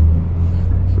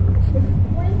 It's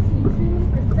 22%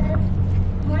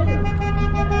 higher.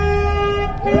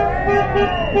 You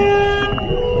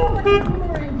know what the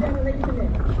boomerang generation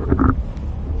is.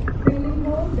 They leave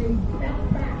home, they bounce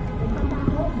back. They come back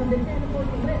home, but they can't afford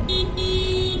to live.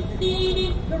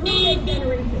 The roommate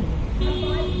generation. Have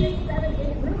 5, 6, 7,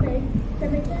 8 roommates,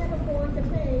 because they can't afford to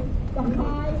pay the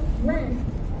high rent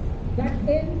that's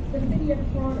in the city of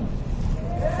Toronto.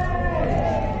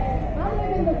 I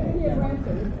live in the city of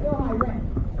Brampton. It's still high rent.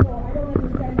 So I don't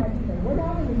understand that either. We're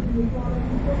not in the city of Toronto.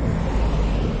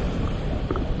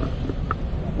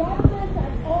 Governments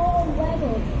at all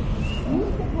levels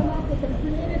need to come up with a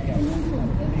creative solution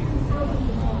to housing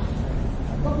supply.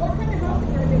 But what kind of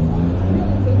housing are they really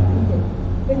interested in?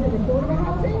 Is it affordable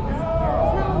housing?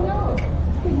 Hell no.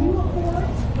 Can you afford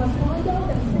a condo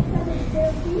that's 600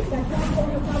 square feet that costs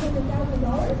over $500,000?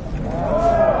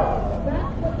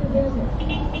 That's what they're building.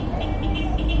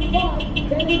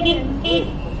 But then again, the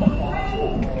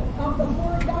friends of the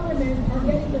poor government are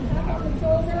getting the tap on the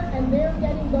shoulder and they're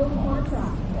getting those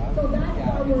contracts. So that's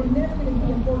why we're never going to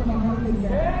be affordable housing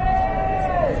there.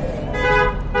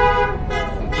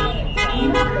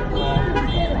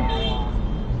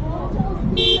 Toronto's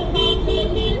senior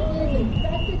population is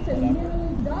expected to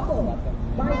nearly double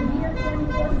by the year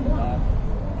 2041.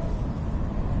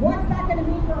 What's that going to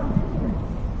mean for our future?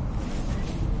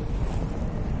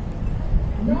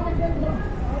 Not a good look.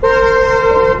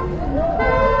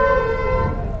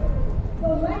 So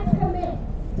let's commit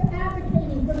to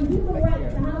advocating for the human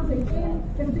rights to housing in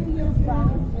the city of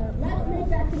Toronto. Let's make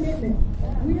that commitment.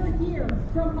 We are here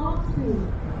from Oxford,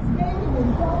 standing in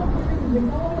solidarity with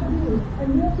all of you, and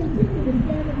we'll continue to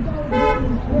stand in solidarity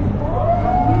with all of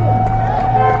you.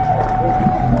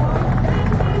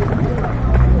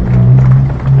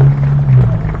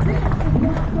 This is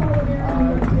what solidarity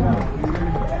looks like.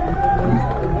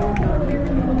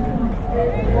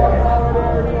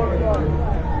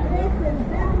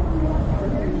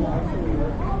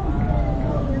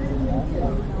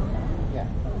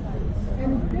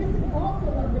 And this is also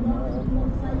what democracy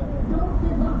looks like. Don't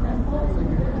give up. That's all we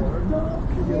do. Don't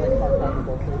give up.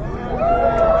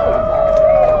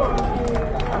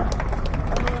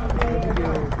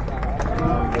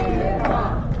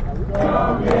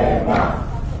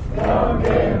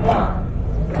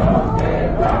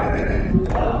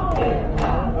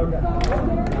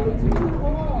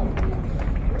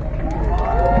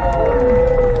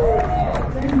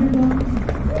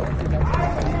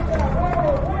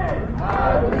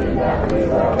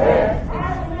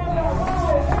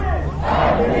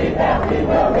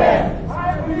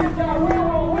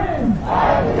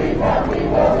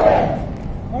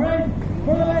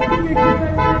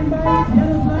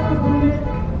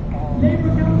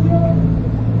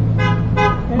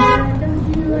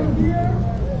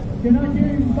 Cannot hear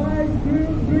in 5, 2,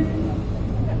 3.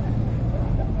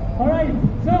 Alright,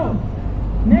 so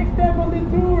next step on the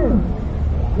tour,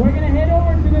 we're gonna head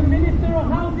over to the Minister of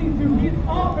Housing to his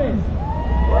office.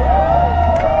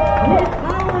 With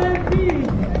our MP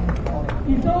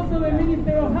is also the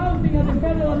Minister of Housing at the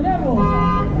federal level.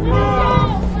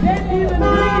 They even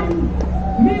bring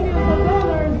millions of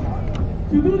dollars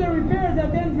to do the repairs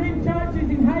that then bring charges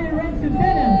in higher rents to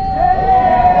tenants.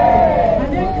 And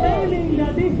they're claiming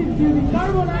that this is to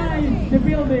decarbonize the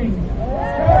building.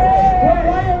 Well,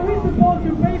 why are we supposed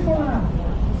to pay for that?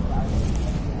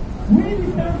 We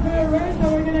deserve fair rent, so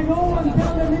we're going to go and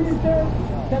tell the minister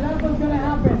that that's what's going to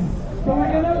happen. So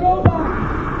we're going to go back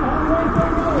on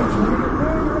Western Road. We're going to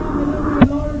turn around the Liberty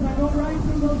Lords and go right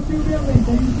through those 2 buildings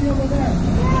that you see over there.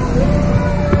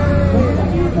 We're going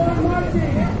to keep on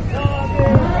marching.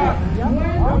 When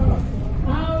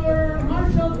our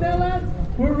marshals tell us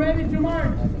we're ready to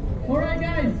march. All right,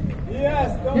 guys.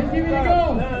 Yes. Let's give it a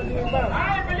go.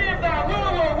 I believe that we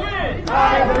will win.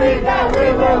 I believe that we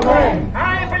will win.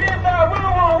 I believe that we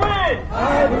will win.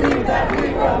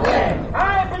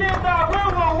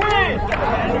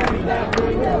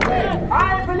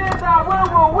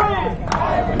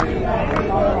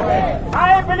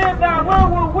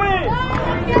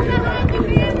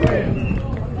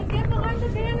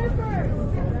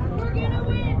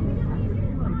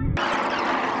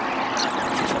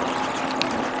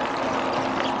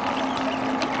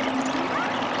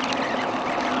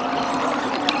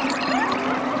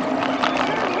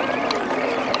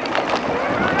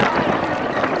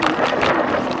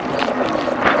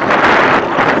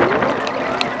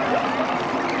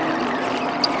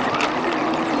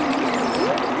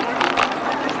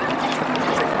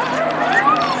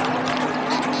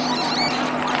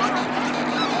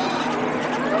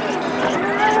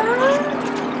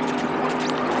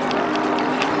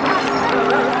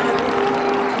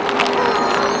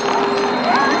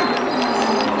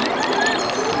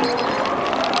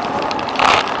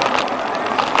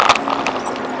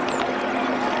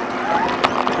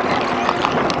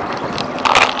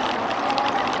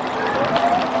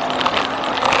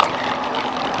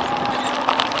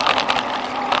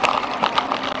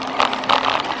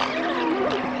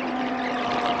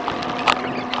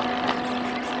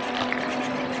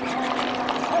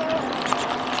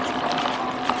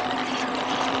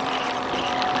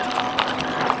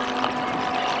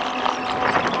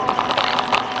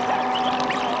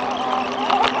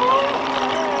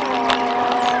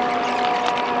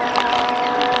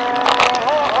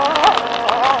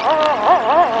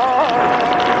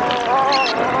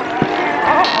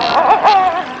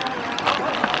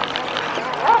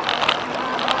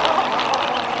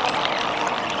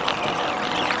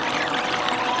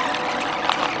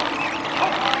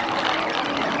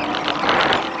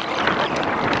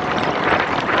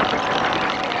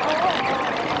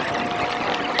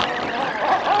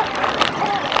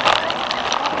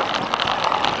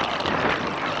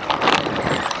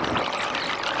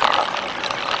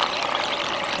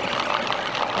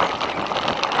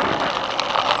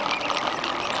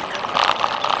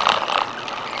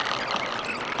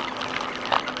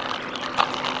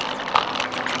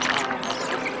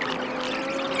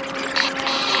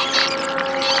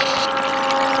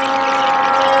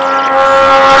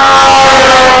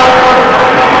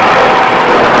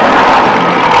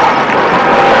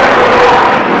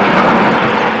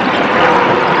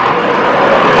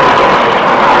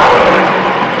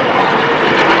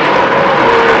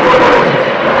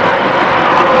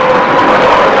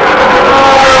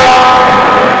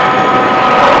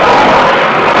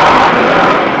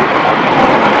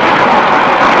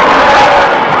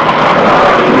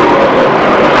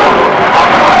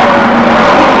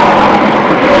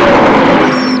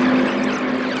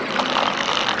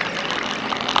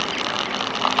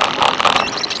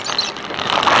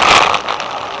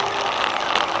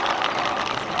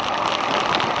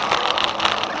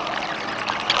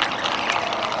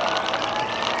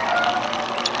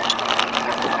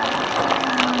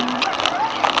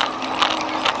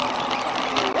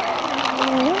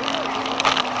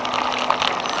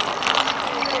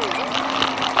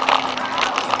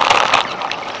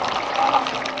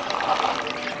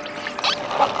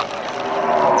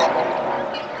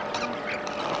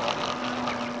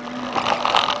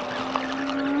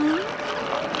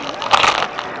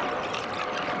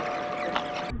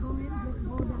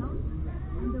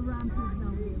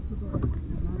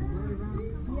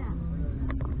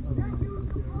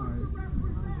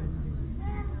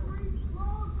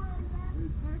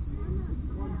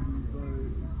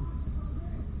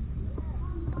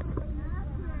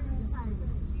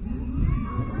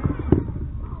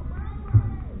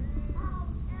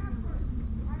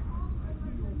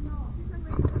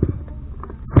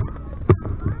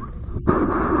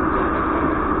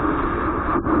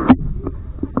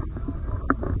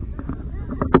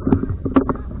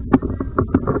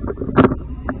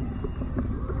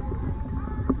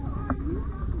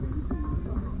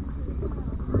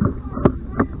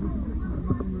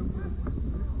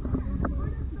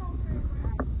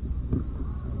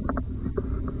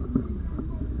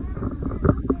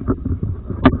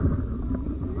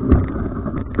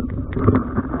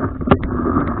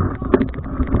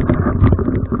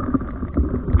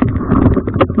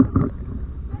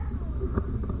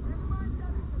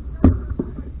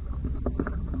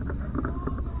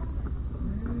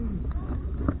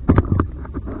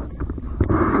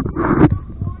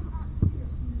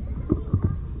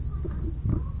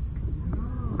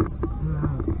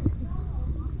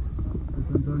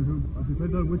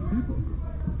 depends on which people.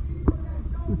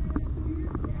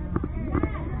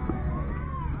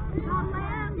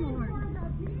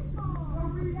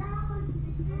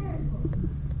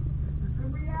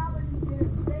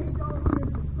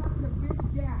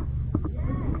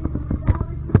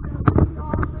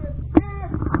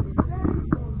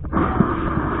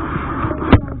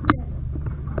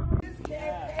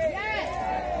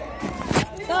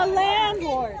 The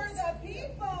landlords.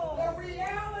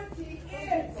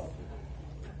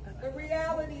 The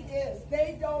reality is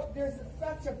they don't, there's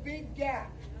such a big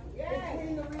gap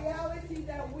between the reality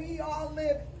that we all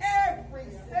live every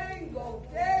single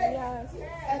day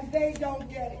and they don't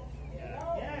get it.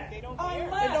 They don't care.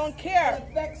 Unless they don't care. It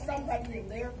affects somebody in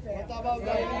their family.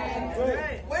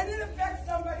 When it affects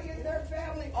somebody in their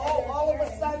family, all of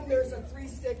a sudden there's a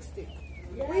 360.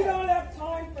 We don't have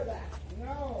time for that.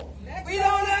 No. We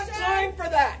don't have time for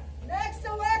that. Next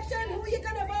election, who are you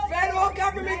going to vote for? Federal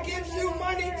government gives you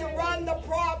money to run the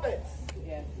province.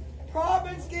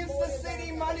 Province gives the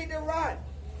city money to run.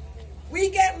 We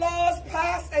get laws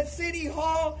passed at City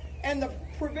Hall and the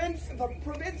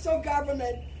provincial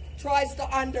government tries to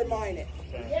undermine it.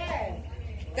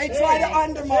 They try to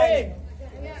undermine it.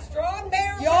 Strong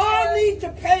mayor. Y'all need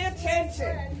to pay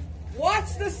attention.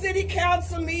 Watch the city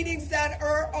council meetings that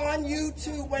are on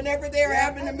YouTube whenever they're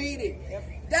having a meeting.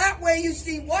 That way you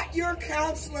see what your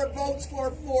councillor votes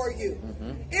for you.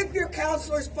 If your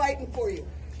councillor is fighting for you.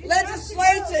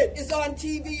 Legislation is on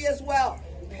TV as well.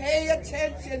 Pay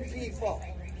attention, people.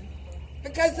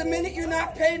 Because the minute you're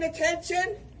not paying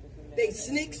attention, they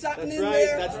sneak something in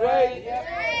there. That's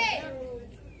right.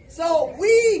 So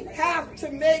we have to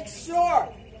make sure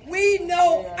we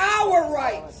know our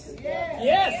rights.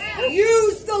 Yes.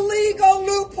 Use the legal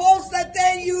loopholes that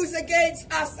they use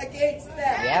against us, against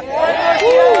them.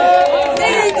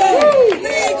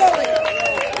 Legally.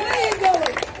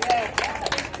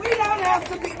 We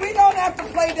don't have to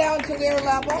play down to their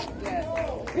level.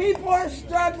 People are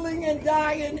struggling and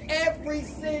dying every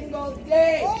single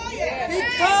day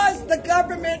because the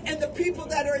government and the people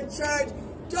that are in charge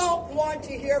don't want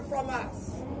to hear from us.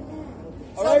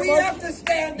 So we have to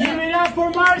stand up. Give it up for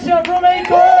Marcia from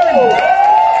Acorn.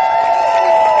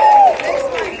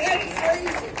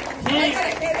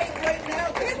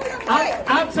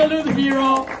 Absolute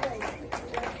hero.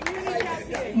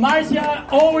 Marcia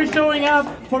always showing up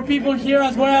for people here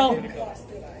as well.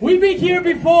 We've been here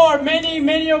before.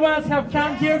 Many of us have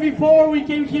come here before. We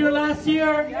came here last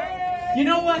year. You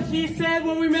know what he said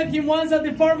when we met him once at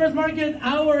the farmers market?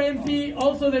 Our MP,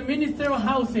 also the Minister of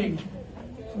Housing.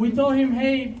 We told him,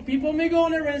 hey, people may go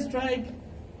on a rent strike.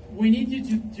 We need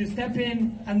you to step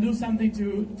in and do something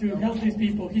to help these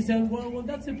people. He said, well,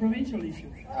 that's a provincial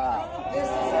issue.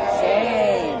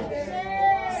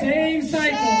 Same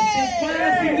cycle, just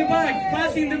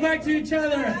passing the buck to each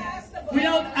other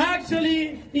without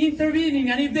actually intervening.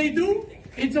 And if they do,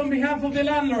 it's on behalf of the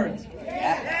landlords.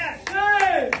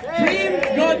 Dream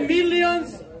got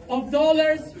millions of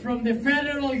dollars from the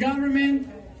federal government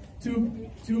to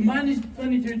manage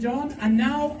Furniture John, and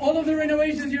now all of the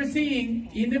renovations you're seeing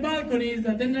in the balconies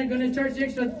that they're not going to charge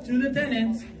extra to the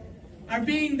tenants are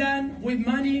being done with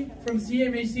money from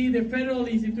CMHC, the federal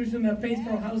institution that pays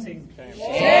for housing.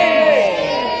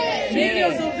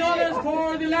 Millions of dollars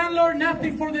for the landlord,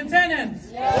 nothing for the tenants.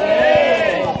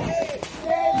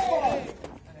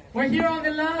 We're here on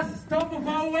the last stop of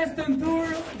our Western tour,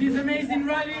 this amazing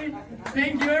rally.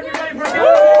 Thank you everybody for coming.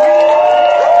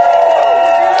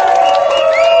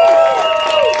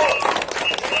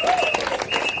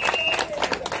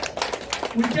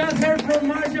 We just heard from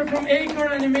Marcia from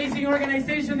Acorn, an amazing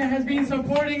organization that has been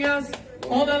supporting us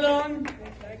all along.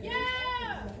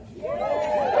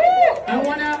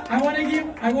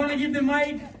 I wanna give the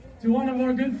mic to one of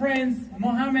our good friends,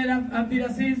 Mohammed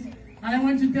Abdiraziz, and I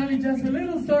want to tell you just a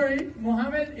little story.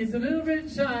 Mohammed is a little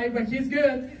bit shy, but he's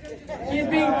good. He's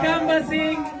been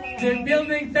canvassing the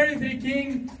building 33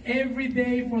 King every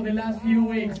day for the last few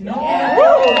weeks.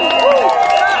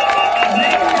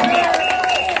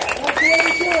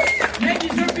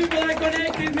 Making sure people are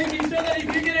connected, making sure that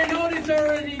if you get a notice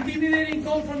or an intimidating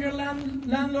call from your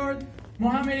landlord,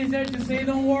 Mohammed is there to say,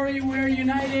 don't worry, we're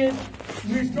united,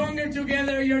 we're stronger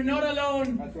together, you're not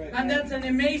alone. That's right. And that's an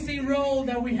amazing role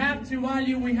that we have to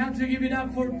value. We have to give it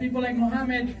up for people like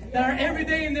Mohammed that are every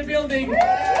day in the building.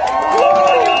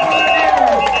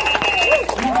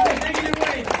 Mohammed, take it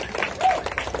away.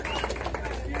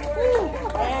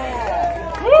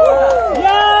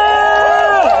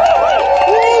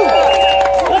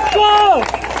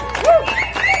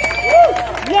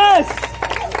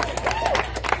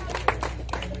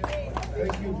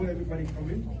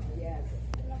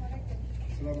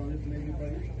 Assalamu alaikum,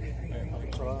 everybody.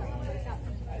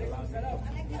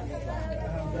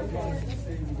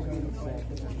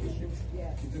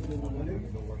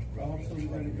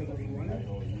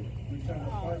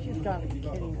 She's got to be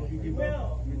kidding me. You give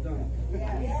up, you're done.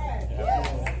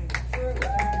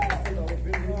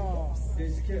 They're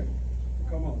scared to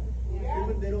come out.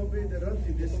 Even they don't pay the rent,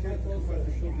 they're scared to come out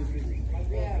to show the face.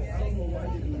 I don't know why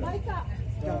they do that.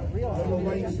 I don't know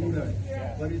why you do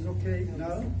that. But it's okay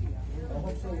now. I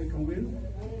hope so we can win.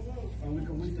 And we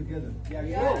can win together.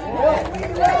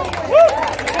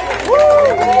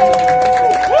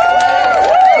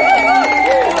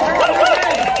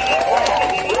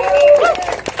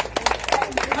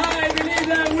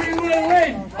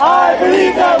 I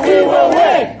believe that we will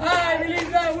win. I believe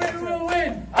that we will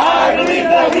win. I believe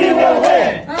that we will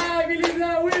win. I believe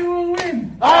that we will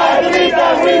win. I believe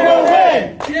that we will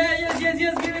win. Yeah,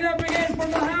 yes. Give it up again for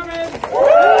Mohammed.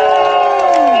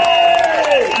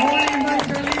 Morning, Mike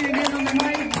Charlie again on the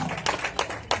mic.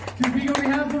 To speak on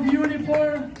behalf of Unifor.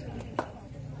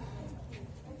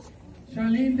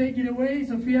 Charlene, take it away.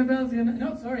 Sophia Bell's gonna.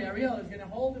 No, sorry, Ariel is gonna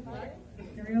hold the flag.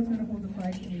 Ariel's gonna hold the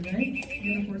flag for me, right?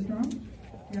 Unifor strong.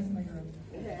 Yes, my girl.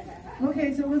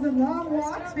 Okay, so it was a long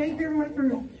walk. Thank you everyone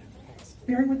for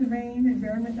bearing with the rain and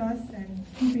bearing with us and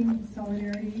keeping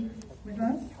solidarity with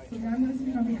us. So I'm going to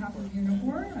speak on behalf of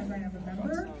Unifor, as I am a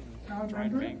member, proud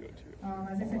member.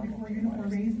 As I said before,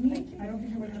 Unifor raised me. I don't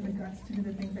think I would have the guts to do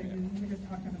the things I do. We just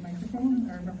talked on the microphone.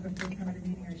 I remember the first time at a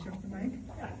meeting I shook the mic.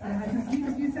 I had to speak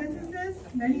a few sentences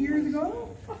many years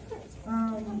ago.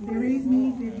 They raised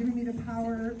me, they've given me the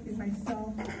power in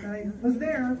myself that I was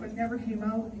there but never came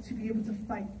out to be able to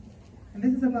fight. And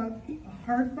this is about a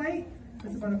hard fight,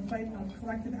 it's about a fight of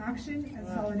collective action and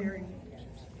solidarity.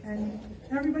 And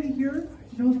everybody here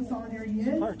knows what solidarity is.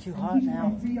 It's too hot now.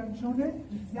 My 3 young children,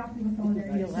 exactly what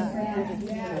solidarity is. I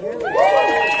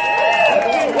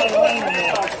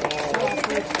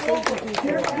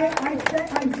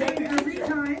say it every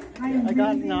time. I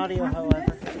got an audio,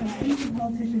 however.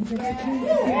 Politicians that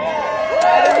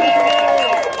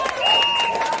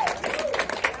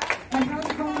I'm proud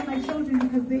to call on my children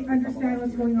because they understand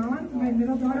what's going on. My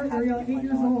middle daughter, Ariel, 8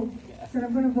 years old, said,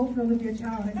 I'm going to vote for Olivia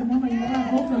Chow. And I said, Mama, you want to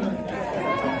vote for her?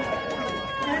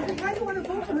 And I said, why do you want to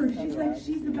vote for her? She's like,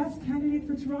 she's the best candidate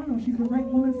for Toronto. She's the right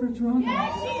woman for Toronto.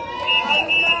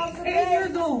 8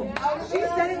 years old. She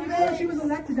said it before she was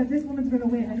elected that this woman's going to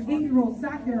win. An 8-year-old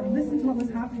sat there and listened to what was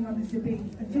happening on this debate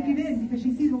and took it in because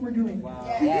she sees what we're doing.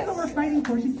 She sees what we're fighting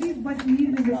for. She sees what's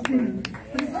needed in this city.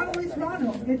 But it's not only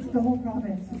Toronto, it's the whole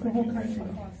province, it's the whole country.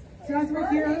 So as we're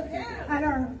here at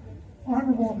our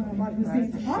Honorable Ahmad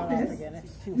Hussein's office,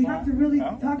 we have to really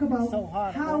talk about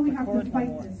how we have to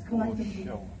fight this collectively.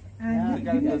 And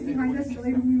the unions behind us, the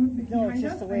labor movement behind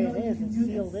us, I know that we can do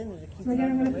this. So again,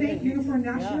 I'm going to thank Unifor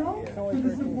National for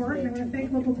the support, and I'm going to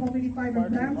thank Local 1285 in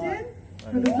Brampton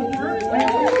for the support.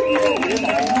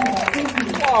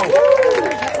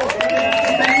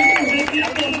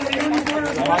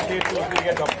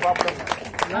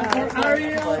 And for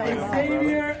Ariel,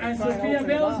 Xavier, and Sophia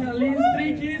Bell, Charlene's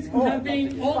 3 kids who have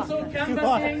been also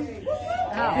canvassing.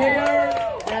 They are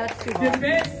the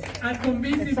best at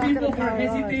convincing people for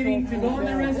hesitating to go on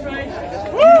the rest strike.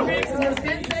 You wait for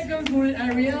 10 seconds for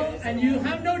Ariel, and you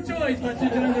have no choice but to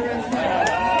join the rest strike.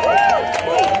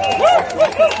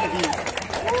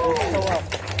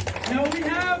 Now we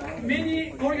have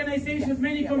many organizations,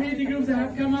 many community groups that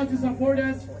have come out to support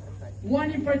us.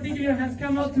 One in particular has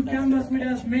come out to canvass with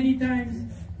us many times.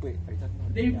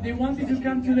 They wanted to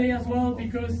come today as well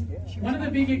because one of the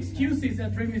big excuses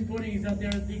that Trim is putting is that they're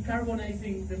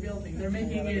decarbonizing the building. They're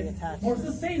making it more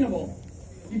sustainable.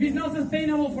 If it's not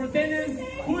sustainable for tenants,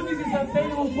 who is it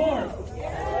sustainable for?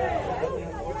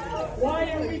 Why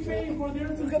are we paying for their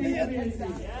sustainability?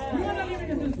 We want to live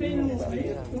in a sustainable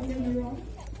place, don't get me wrong.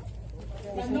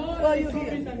 But not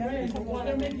profit and rent, while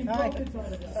they're making profits out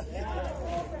of it.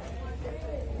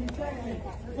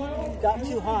 Got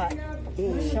too hot.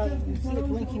 You see it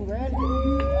blinking red? Too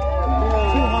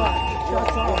hot.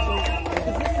 Shuts off.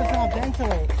 Because this does not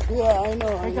ventilate. Yeah, I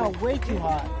know. It got way too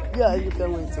hot. Yeah, you got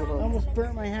way too hot. I almost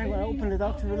burnt my hand when I opened it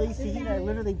up to release the heat. I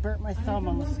literally burnt my thumb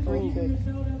on the screen.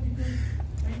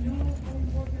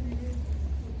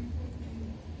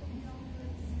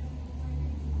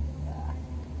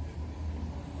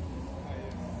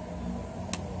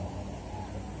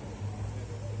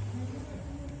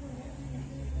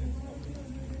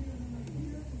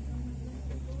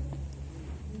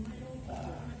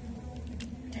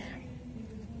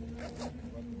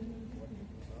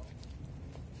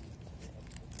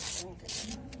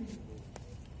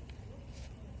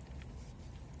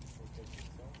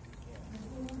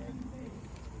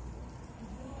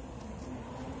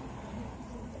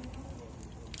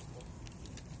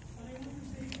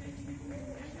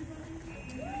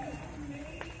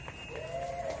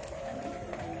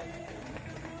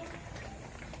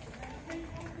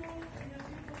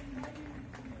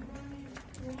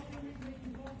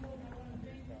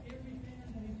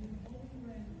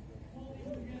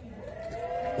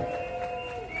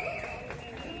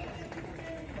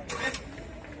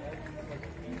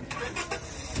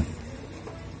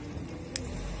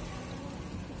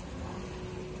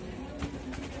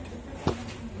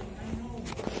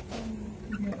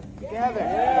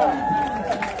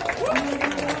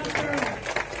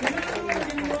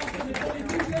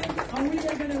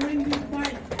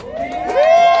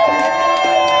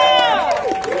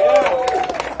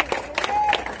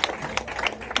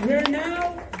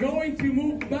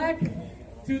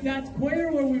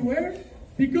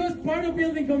 Because part of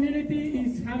building community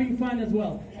is having fun as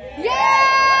well.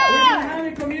 Yeah! We're going to have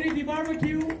a community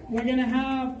barbecue. We're going to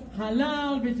have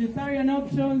halal, vegetarian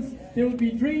options. There will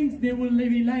be drinks. There will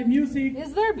be live music.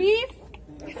 Is there beef?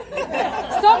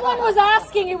 Someone was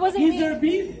asking. It wasn't me. Is there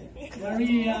beef?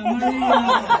 Maria. I've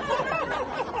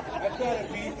got a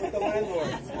beef with the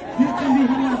landlord.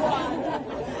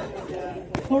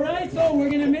 Alright, so we're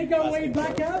going to make our way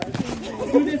back up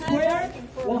to the square.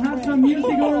 We'll have some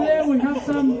music over there. We'll have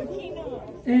some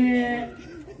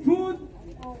food.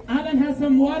 Alan has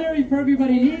some water if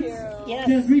everybody needs. Yes.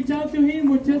 Just reach out to him.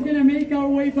 We're just going to make our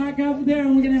way back up there,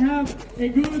 and we're going to have a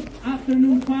good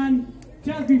afternoon fun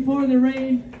just before the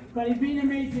rain. But it's been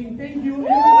amazing. Thank you,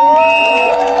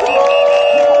 everybody.